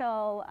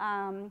initial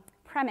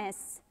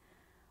premise.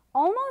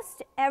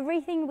 Almost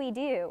everything we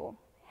do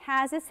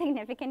has a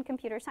significant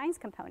computer science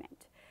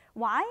component.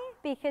 Why?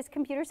 Because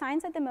computer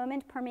science at the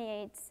moment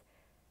permeates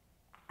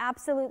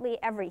absolutely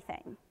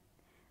everything.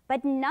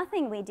 But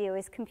nothing we do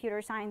is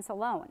computer science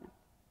alone.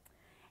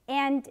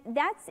 And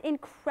that's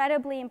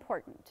incredibly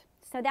important.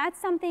 So that's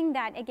something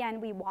that, again,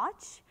 we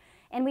watch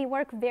and we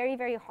work very,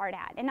 very hard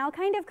at. And I'll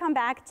kind of come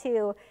back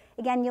to,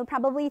 again, you'll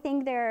probably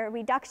think they're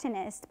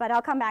reductionist, but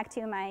I'll come back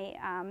to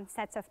my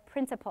sets of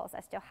principles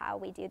as to how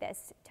we do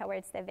this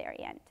towards the very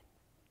end.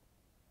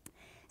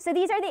 So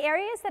these are the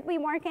areas that we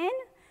work in.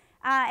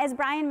 As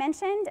Brian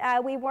mentioned,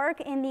 we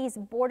work in these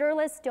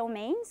borderless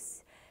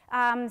domains.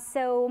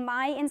 So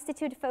my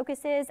institute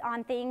focuses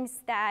on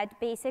things that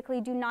basically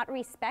do not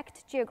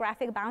respect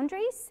geographic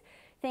boundaries.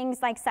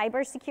 Things like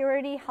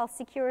cybersecurity, health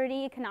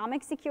security,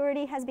 economic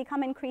security has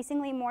become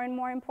increasingly more and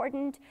more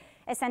important.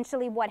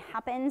 Essentially what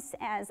happens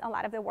as a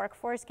lot of the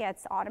workforce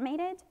gets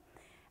automated.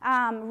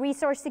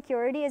 Resource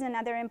security is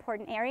another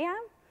important area.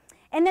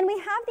 And then we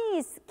have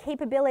these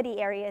capability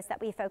areas that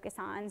we focus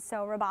on.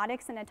 So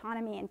robotics and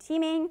autonomy and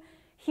teaming,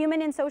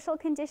 human and social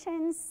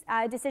conditions,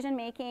 decision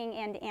making,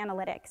 and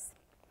analytics.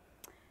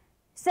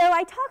 So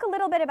I talk a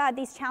little bit about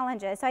these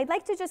challenges. So I'd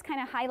like to just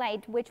kind of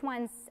highlight which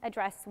ones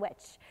address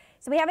which.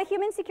 So we have a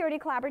human security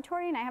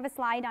collaboratory, and I have a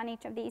slide on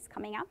each of these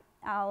coming up.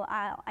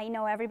 I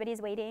know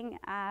everybody's waiting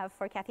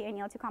for Kathy or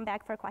Neil to come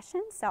back for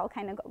questions, so I'll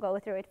kind of go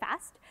through it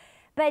fast.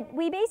 But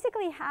we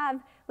basically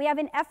have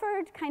an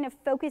effort kind of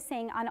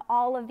focusing on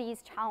all of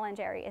these challenge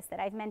areas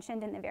that I've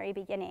mentioned in the very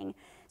beginning.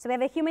 So we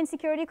have a human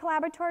security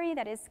collaboratory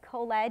that is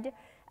co-led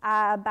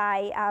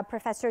by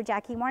Professor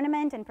Jackie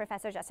Warnament and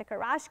Professor Jessica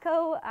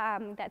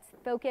Rashko, that's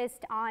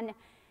focused on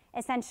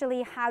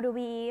essentially how do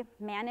we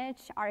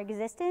manage our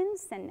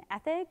existence and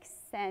ethics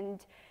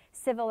and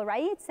civil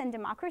rights and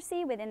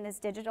democracy within this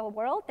digital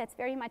world. That's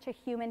very much a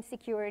human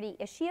security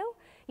issue.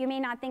 You may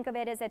not think of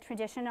it as a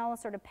traditional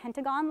sort of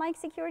Pentagon-like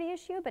security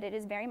issue, but it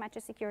is very much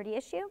a security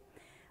issue.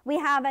 We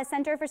have a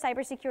Center for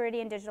Cybersecurity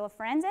and Digital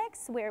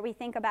Forensics, where we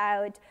think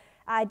about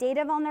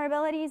data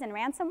vulnerabilities and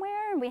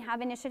ransomware. We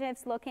have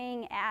initiatives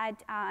looking at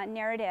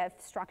narrative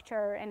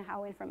structure and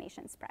how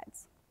information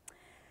spreads.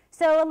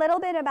 So a little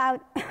bit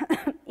about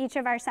each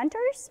of our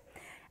centers.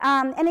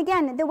 And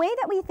again, the way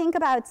that we think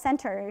about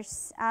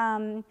centers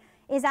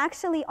is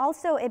actually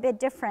also a bit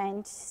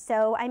different.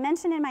 So I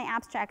mentioned in my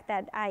abstract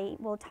that I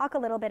will talk a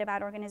little bit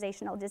about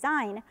organizational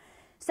design.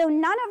 So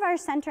none of our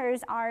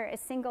centers are a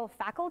single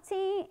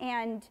faculty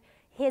and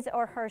his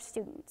or her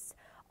students.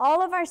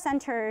 All of our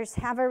centers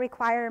have a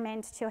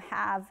requirement to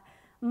have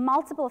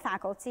multiple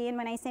faculty, and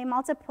when I say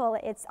multiple,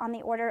 it's on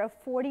the order of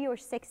 40 or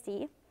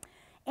 60,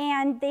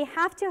 and they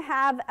have to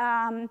have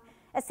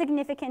a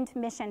significant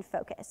mission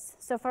focus.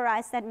 So for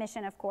us, that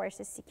mission, of course,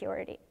 is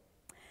security.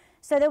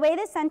 So the way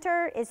the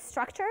center is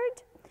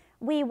structured,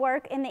 we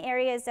work in the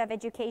areas of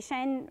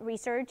education,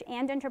 research,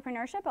 and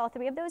entrepreneurship, all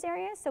three of those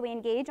areas. So we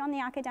engage on the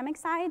academic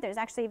side. There's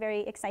actually a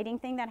very exciting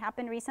thing that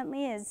happened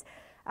recently is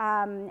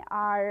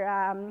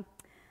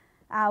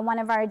one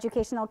of our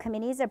educational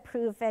committees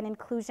approved an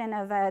inclusion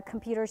of a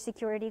computer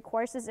security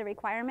course as a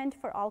requirement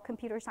for all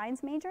computer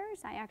science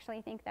majors. I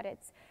actually think that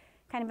it's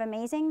kind of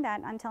amazing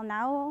that until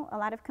now, a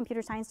lot of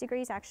computer science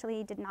degrees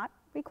actually did not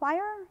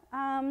require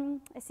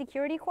a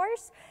security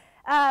course.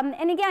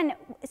 And again,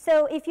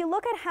 so if you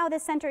look at how the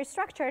center is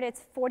structured,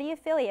 it's 40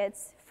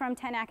 affiliates from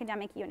 10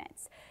 academic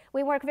units.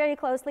 We work very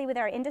closely with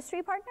our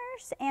industry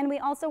partners, and we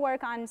also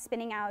work on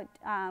spinning out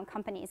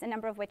companies, a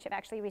number of which have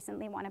actually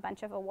recently won a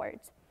bunch of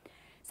awards.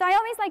 So I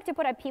always like to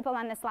put up people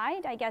on the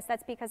slide. I guess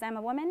that's because I'm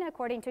a woman,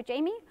 according to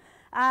Jamie.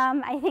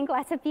 I think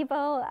lots of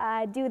people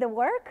do the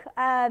work.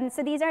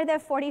 So these are the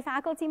 40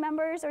 faculty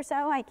members or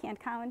so. I can't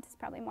count. It's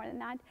probably more than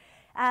that.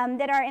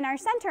 That are in our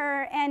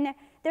center. And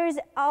there's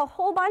a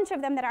whole bunch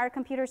of them that are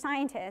computer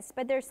scientists,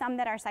 but there's some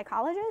that are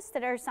psychologists,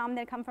 there are some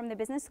that come from the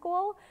business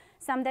school,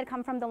 some that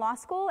come from the law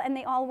school, and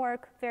they all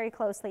work very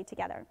closely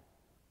together.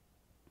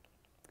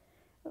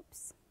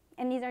 Oops.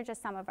 And these are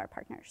just some of our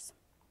partners.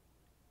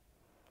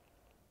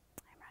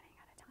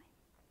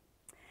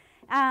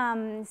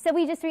 So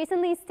we just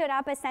recently stood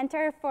up a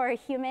center for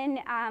human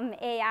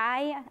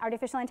AI,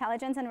 artificial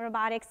intelligence, and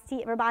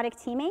robotic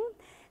teaming.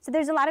 So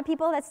there's a lot of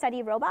people that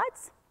study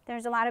robots.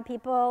 There's a lot of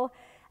people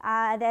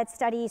that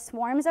study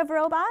swarms of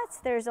robots.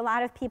 There's a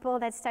lot of people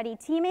that study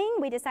teaming.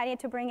 We decided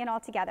to bring it all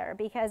together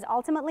because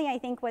ultimately I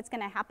think what's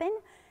going to happen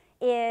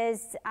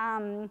is,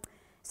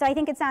 so I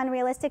think it's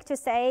unrealistic to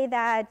say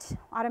that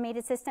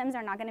automated systems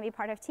are not going to be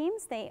part of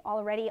teams. They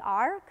already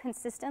are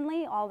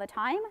consistently all the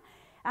time.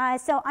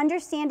 So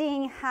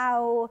understanding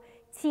how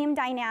team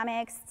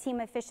dynamics, team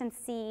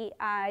efficiency,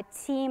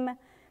 team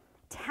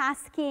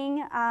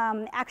tasking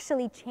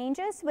actually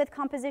changes with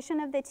composition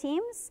of the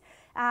teams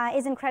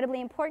is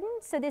incredibly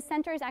important. So this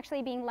center is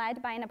actually being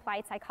led by an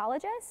applied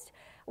psychologist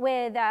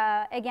with,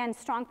 again,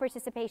 strong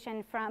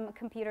participation from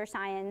computer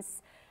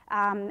science,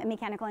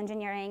 mechanical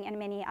engineering, and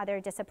many other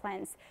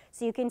disciplines.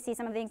 So you can see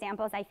some of the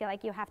examples. I feel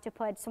like you have to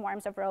put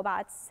swarms of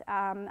robots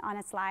on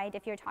a slide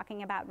if you're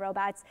talking about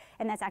robots,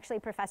 and that's actually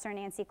Professor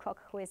Nancy Cook,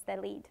 who is the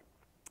lead.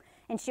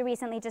 And she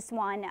recently just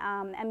won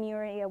a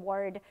Muri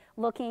Award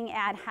looking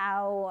at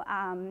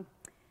how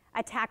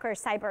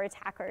attackers, cyber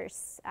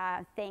attackers,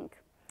 think.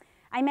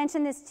 I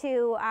mentioned this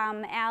to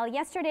Al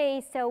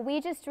yesterday, so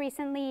we just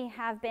recently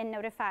have been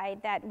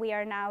notified that we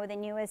are now the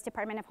newest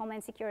Department of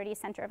Homeland Security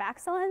Center of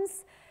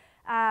Excellence.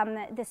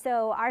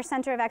 So our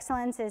Center of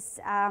Excellence is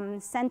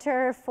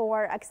Center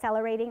for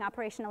Accelerating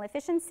Operational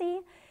Efficiency.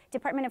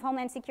 Department of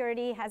Homeland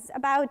Security has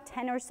about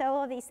 10 or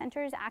so of these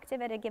centers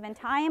active at a given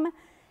time.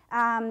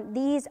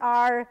 These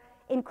are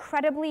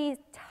incredibly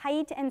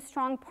tight and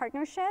strong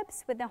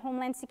partnerships with the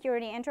Homeland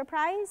Security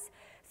enterprise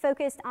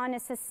focused on a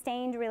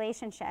sustained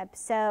relationship.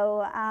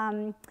 So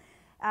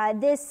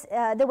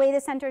the way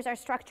the centers are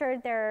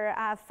structured, they're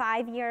a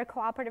 5-year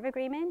cooperative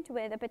agreement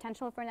with a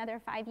potential for another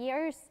 5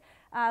 years,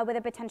 with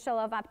a potential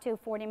of up to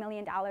 $40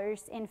 million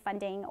in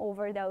funding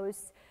over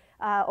those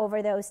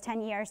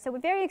 10 years. So we're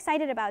very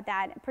excited about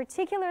that,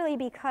 particularly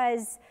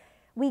because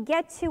we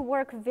get to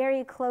work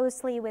very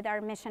closely with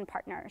our mission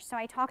partners. So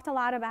I talked a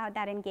lot about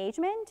that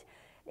engagement.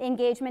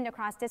 engagement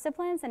across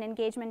disciplines and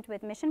engagement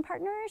with mission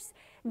partners.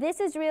 This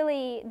is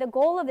really, the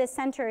goal of this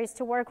center is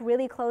to work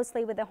really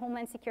closely with the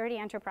Homeland Security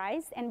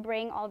enterprise and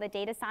bring all the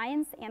data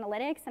science,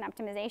 analytics, and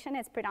optimization,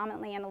 it's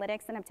predominantly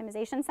analytics and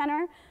optimization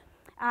center,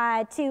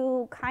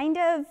 to kind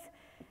of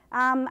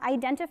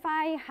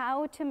identify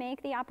how to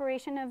make the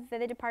operation of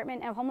the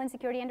Department of Homeland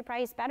Security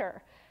enterprise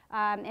better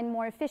and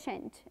more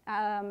efficient.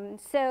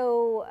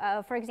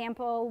 For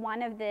example,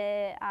 one of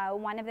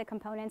the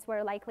components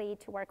we're likely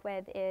to work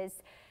with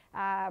is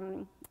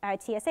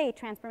TSA,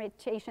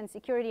 Transportation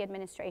Security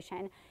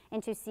Administration,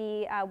 and to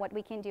see what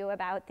we can do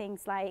about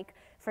things like,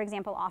 for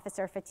example,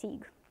 officer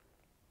fatigue.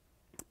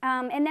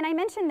 And then I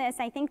mentioned this,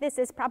 I think this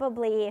is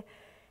probably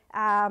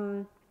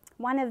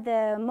one of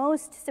the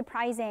most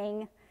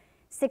surprising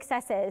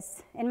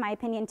successes, in my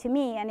opinion, to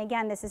me, and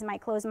again, this is my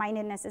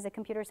closed-mindedness as a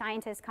computer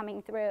scientist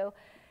coming through.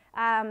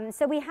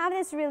 So we have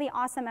this really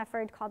awesome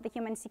effort called the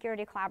Human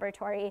Security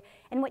Collaboratory,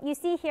 and what you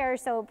see here,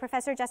 so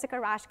Professor Jessica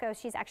Rashko,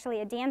 she's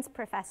actually a dance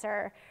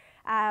professor.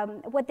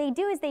 What they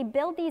do is they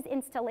build these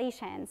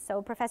installations,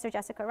 so Professor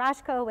Jessica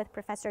Rashko with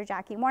Professor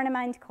Jackie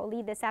Warnemund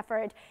co-lead this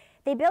effort.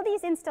 They build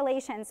these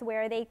installations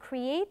where they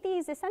create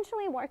these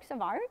essentially works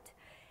of art,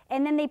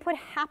 and then they put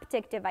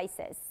haptic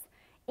devices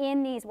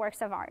in these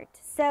works of art.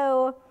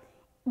 So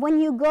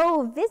when you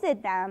go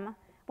visit them,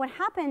 what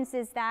happens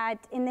is that,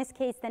 in this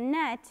case, the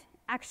net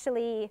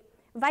actually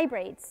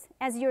vibrates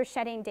as you're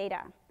shedding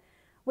data,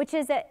 which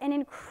is an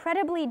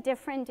incredibly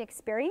different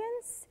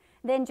experience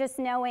than just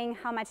knowing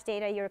how much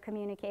data you're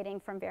communicating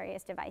from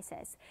various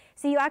devices.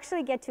 So you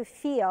actually get to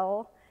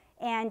feel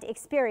and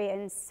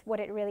experience what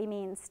it really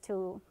means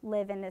to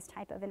live in this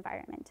type of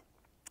environment.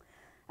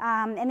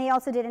 And they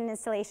also did an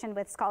installation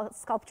with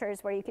sculptures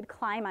where you could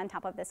climb on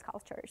top of the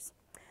sculptures.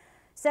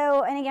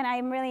 So, and again,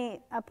 I'm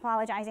really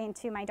apologizing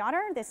to my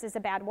daughter. This is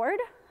a bad word.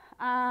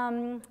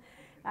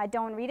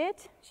 Don't read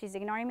it. She's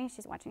ignoring me.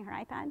 She's watching her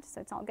iPad, so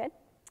it's all good.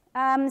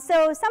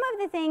 So some of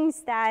the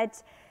things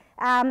that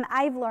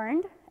I've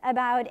learned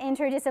about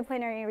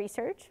interdisciplinary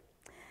research.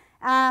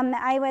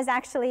 I was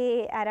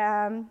actually at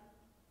a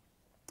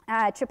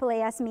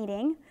AAAS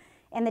meeting,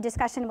 and the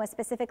discussion was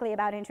specifically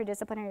about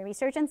interdisciplinary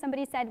research, and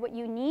somebody said what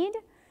you need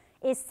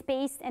is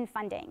space and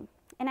funding.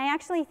 And I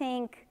actually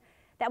think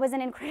that was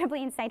an incredibly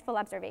insightful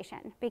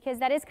observation, because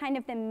that is kind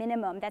of the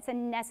minimum. That's a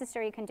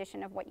necessary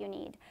condition of what you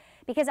need.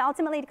 Because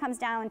ultimately it comes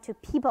down to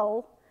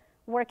people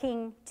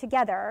working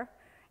together,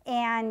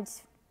 and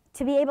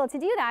to be able to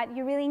do that,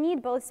 you really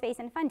need both space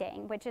and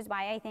funding, which is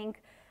why I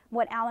think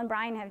what Al and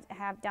Brian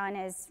have done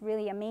is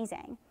really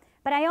amazing.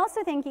 But I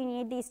also think you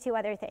need these two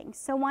other things.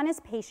 So one is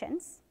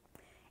patience.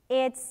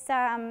 It's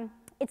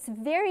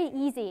very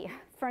easy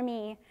for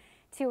me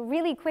to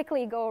really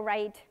quickly go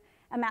write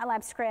a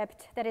MATLAB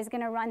script that is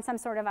going to run some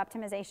sort of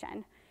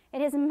optimization.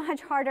 It is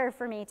much harder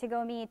for me to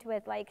go meet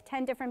with like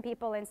 10 different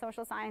people in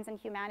social science and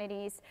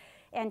humanities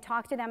and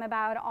talk to them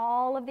about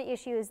all of the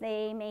issues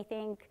they may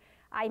think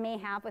I may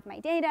have with my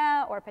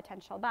data, or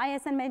potential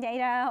bias in my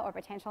data, or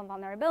potential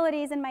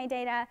vulnerabilities in my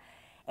data.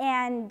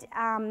 And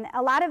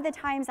a lot of the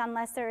times,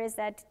 unless there is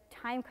that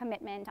time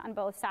commitment on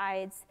both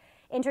sides,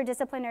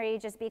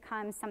 interdisciplinary just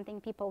becomes something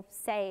people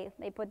say.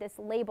 They put this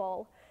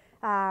label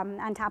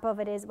on top of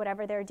it is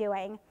whatever they're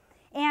doing.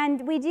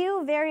 And we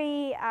do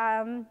very,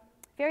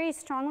 very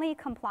strongly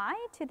comply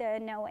to the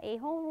no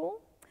a-hole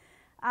rule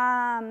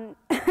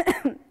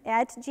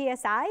at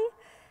GSI.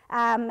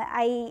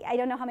 I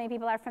don't know how many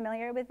people are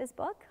familiar with this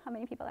book. How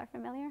many people are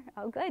familiar?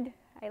 Oh, good.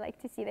 I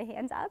like to see the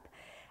hands up.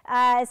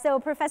 So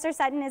Professor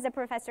Sutton is a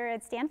professor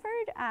at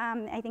Stanford,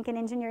 I think in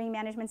engineering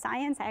management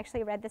science. I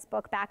actually read this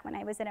book back when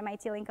I was at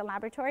MIT Lincoln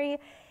Laboratory.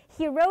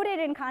 He wrote it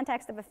in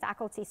context of a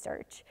faculty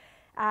search.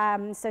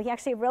 So he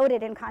actually wrote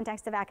it in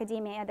context of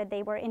academia, that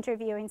they were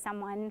interviewing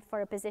someone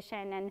for a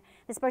position, and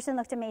this person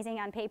looked amazing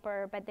on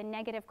paper, but the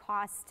negative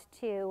cost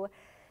to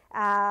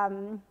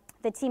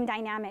the team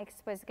dynamics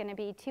was going to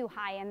be too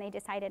high, and they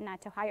decided not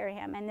to hire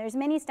him. And there's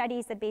many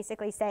studies that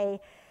basically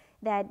say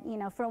that, you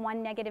know, for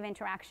one negative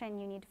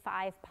interaction, you need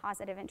 5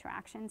 positive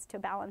interactions to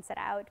balance it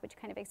out, which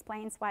kind of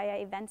explains why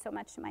I vent so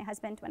much to my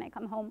husband when I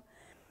come home.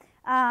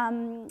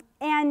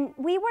 And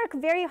we work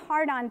very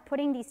hard on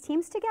putting these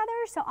teams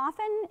together. So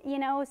often, you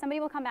know, somebody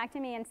will come back to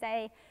me and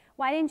say,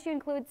 why didn't you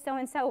include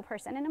so-and-so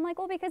person? And I'm like,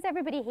 well, because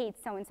everybody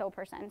hates so-and-so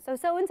person. So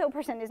so-and-so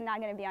person is not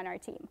going to be on our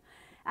team.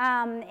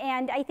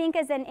 And I think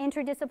as an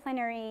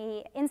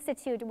interdisciplinary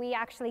institute, we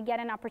actually get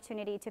an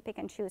opportunity to pick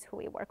and choose who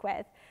we work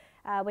with,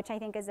 which I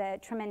think is a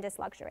tremendous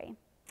luxury.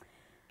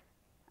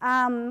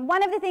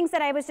 One of the things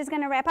that I was just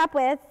going to wrap up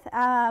with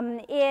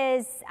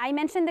is I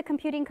mentioned the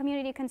Computing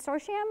Community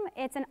Consortium.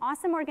 It's an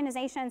awesome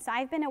organization, so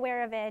I've been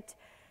aware of it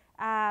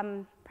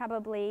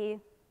probably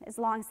as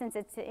long since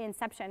its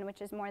inception,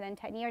 which is more than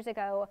 10 years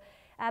ago.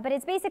 But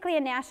it's basically a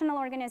national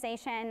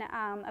organization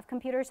of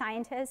computer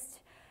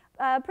scientists,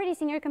 pretty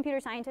senior computer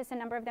scientists. A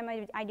number of them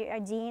are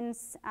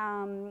deans.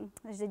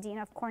 There's a dean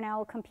of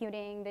Cornell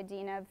Computing, the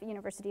dean of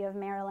University of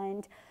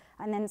Maryland,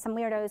 and then some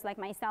weirdos like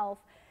myself.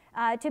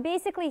 to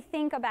basically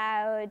think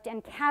about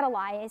and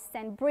catalyze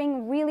and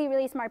bring really,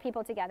 really smart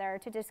people together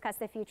to discuss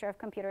the future of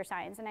computer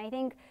science. And I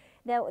think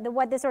that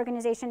what this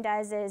organization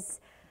does is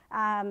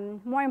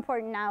more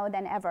important now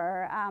than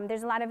ever.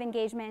 There's a lot of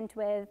engagement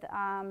with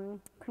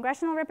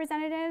congressional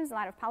representatives, a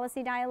lot of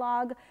policy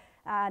dialogue.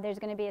 There's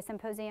going to be a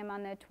symposium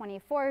on the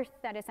 24th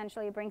that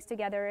essentially brings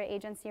together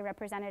agency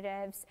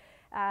representatives.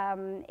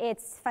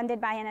 It's funded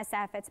by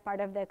NSF. It's part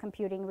of the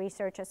Computing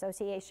Research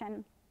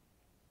Association.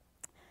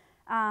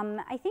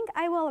 I think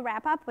I will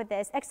wrap up with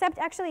this, except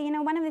actually, you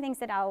know, one of the things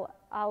that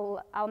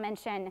I'll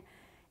mention.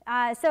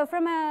 So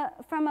from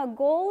a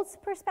goals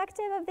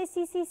perspective of the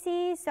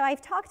CCC, so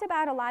I've talked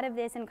about a lot of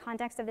this in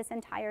context of this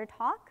entire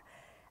talk.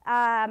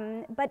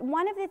 But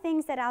one of the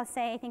things that I'll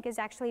say I think is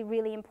actually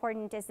really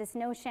important is this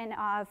notion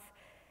of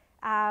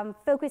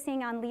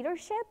focusing on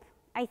leadership.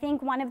 I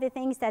think one of the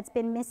things that's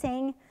been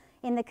missing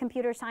in the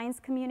computer science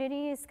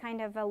community is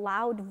kind of a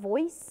loud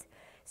voice.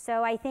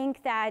 So I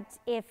think that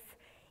if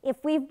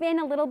we've been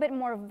a little bit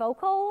more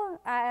vocal,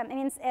 I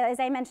mean, as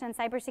I mentioned,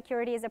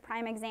 cybersecurity is a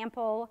prime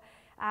example.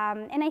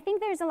 And I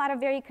think there's a lot of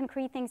very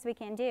concrete things we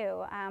can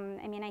do. I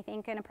mean, I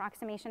think an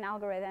approximation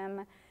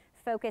algorithm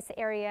focus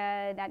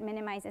area that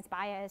minimizes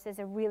bias is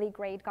a really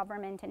great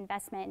government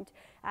investment.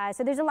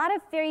 So there's a lot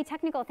of very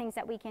technical things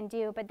that we can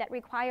do, but that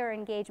require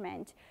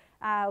engagement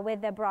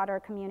with the broader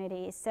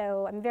community.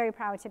 So I'm very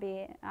proud to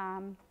be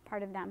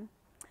part of them.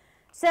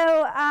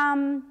 So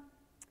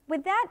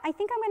with that, I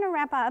think I'm going to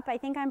wrap up. I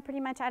think I'm pretty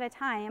much out of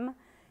time.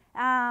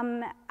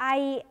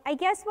 I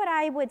guess what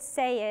I would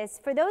say is,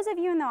 for those of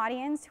you in the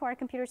audience who are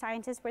computer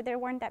scientists, where there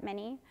weren't that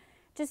many,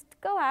 just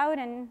go out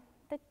and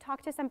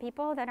talk to some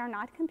people that are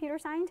not computer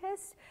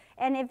scientists.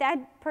 And if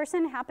that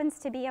person happens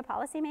to be a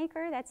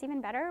policymaker, that's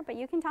even better. But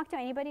you can talk to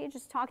anybody,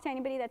 just talk to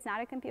anybody that's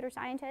not a computer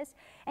scientist.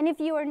 And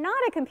if you are not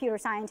a computer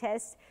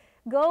scientist,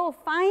 go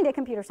find a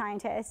computer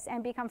scientist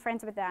and become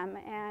friends with them,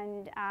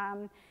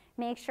 and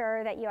make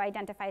sure that you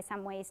identify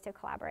some ways to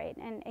collaborate.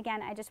 And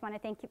again, I just want to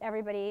thank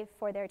everybody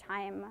for their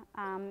time,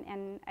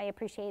 and I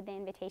appreciate the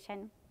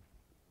invitation.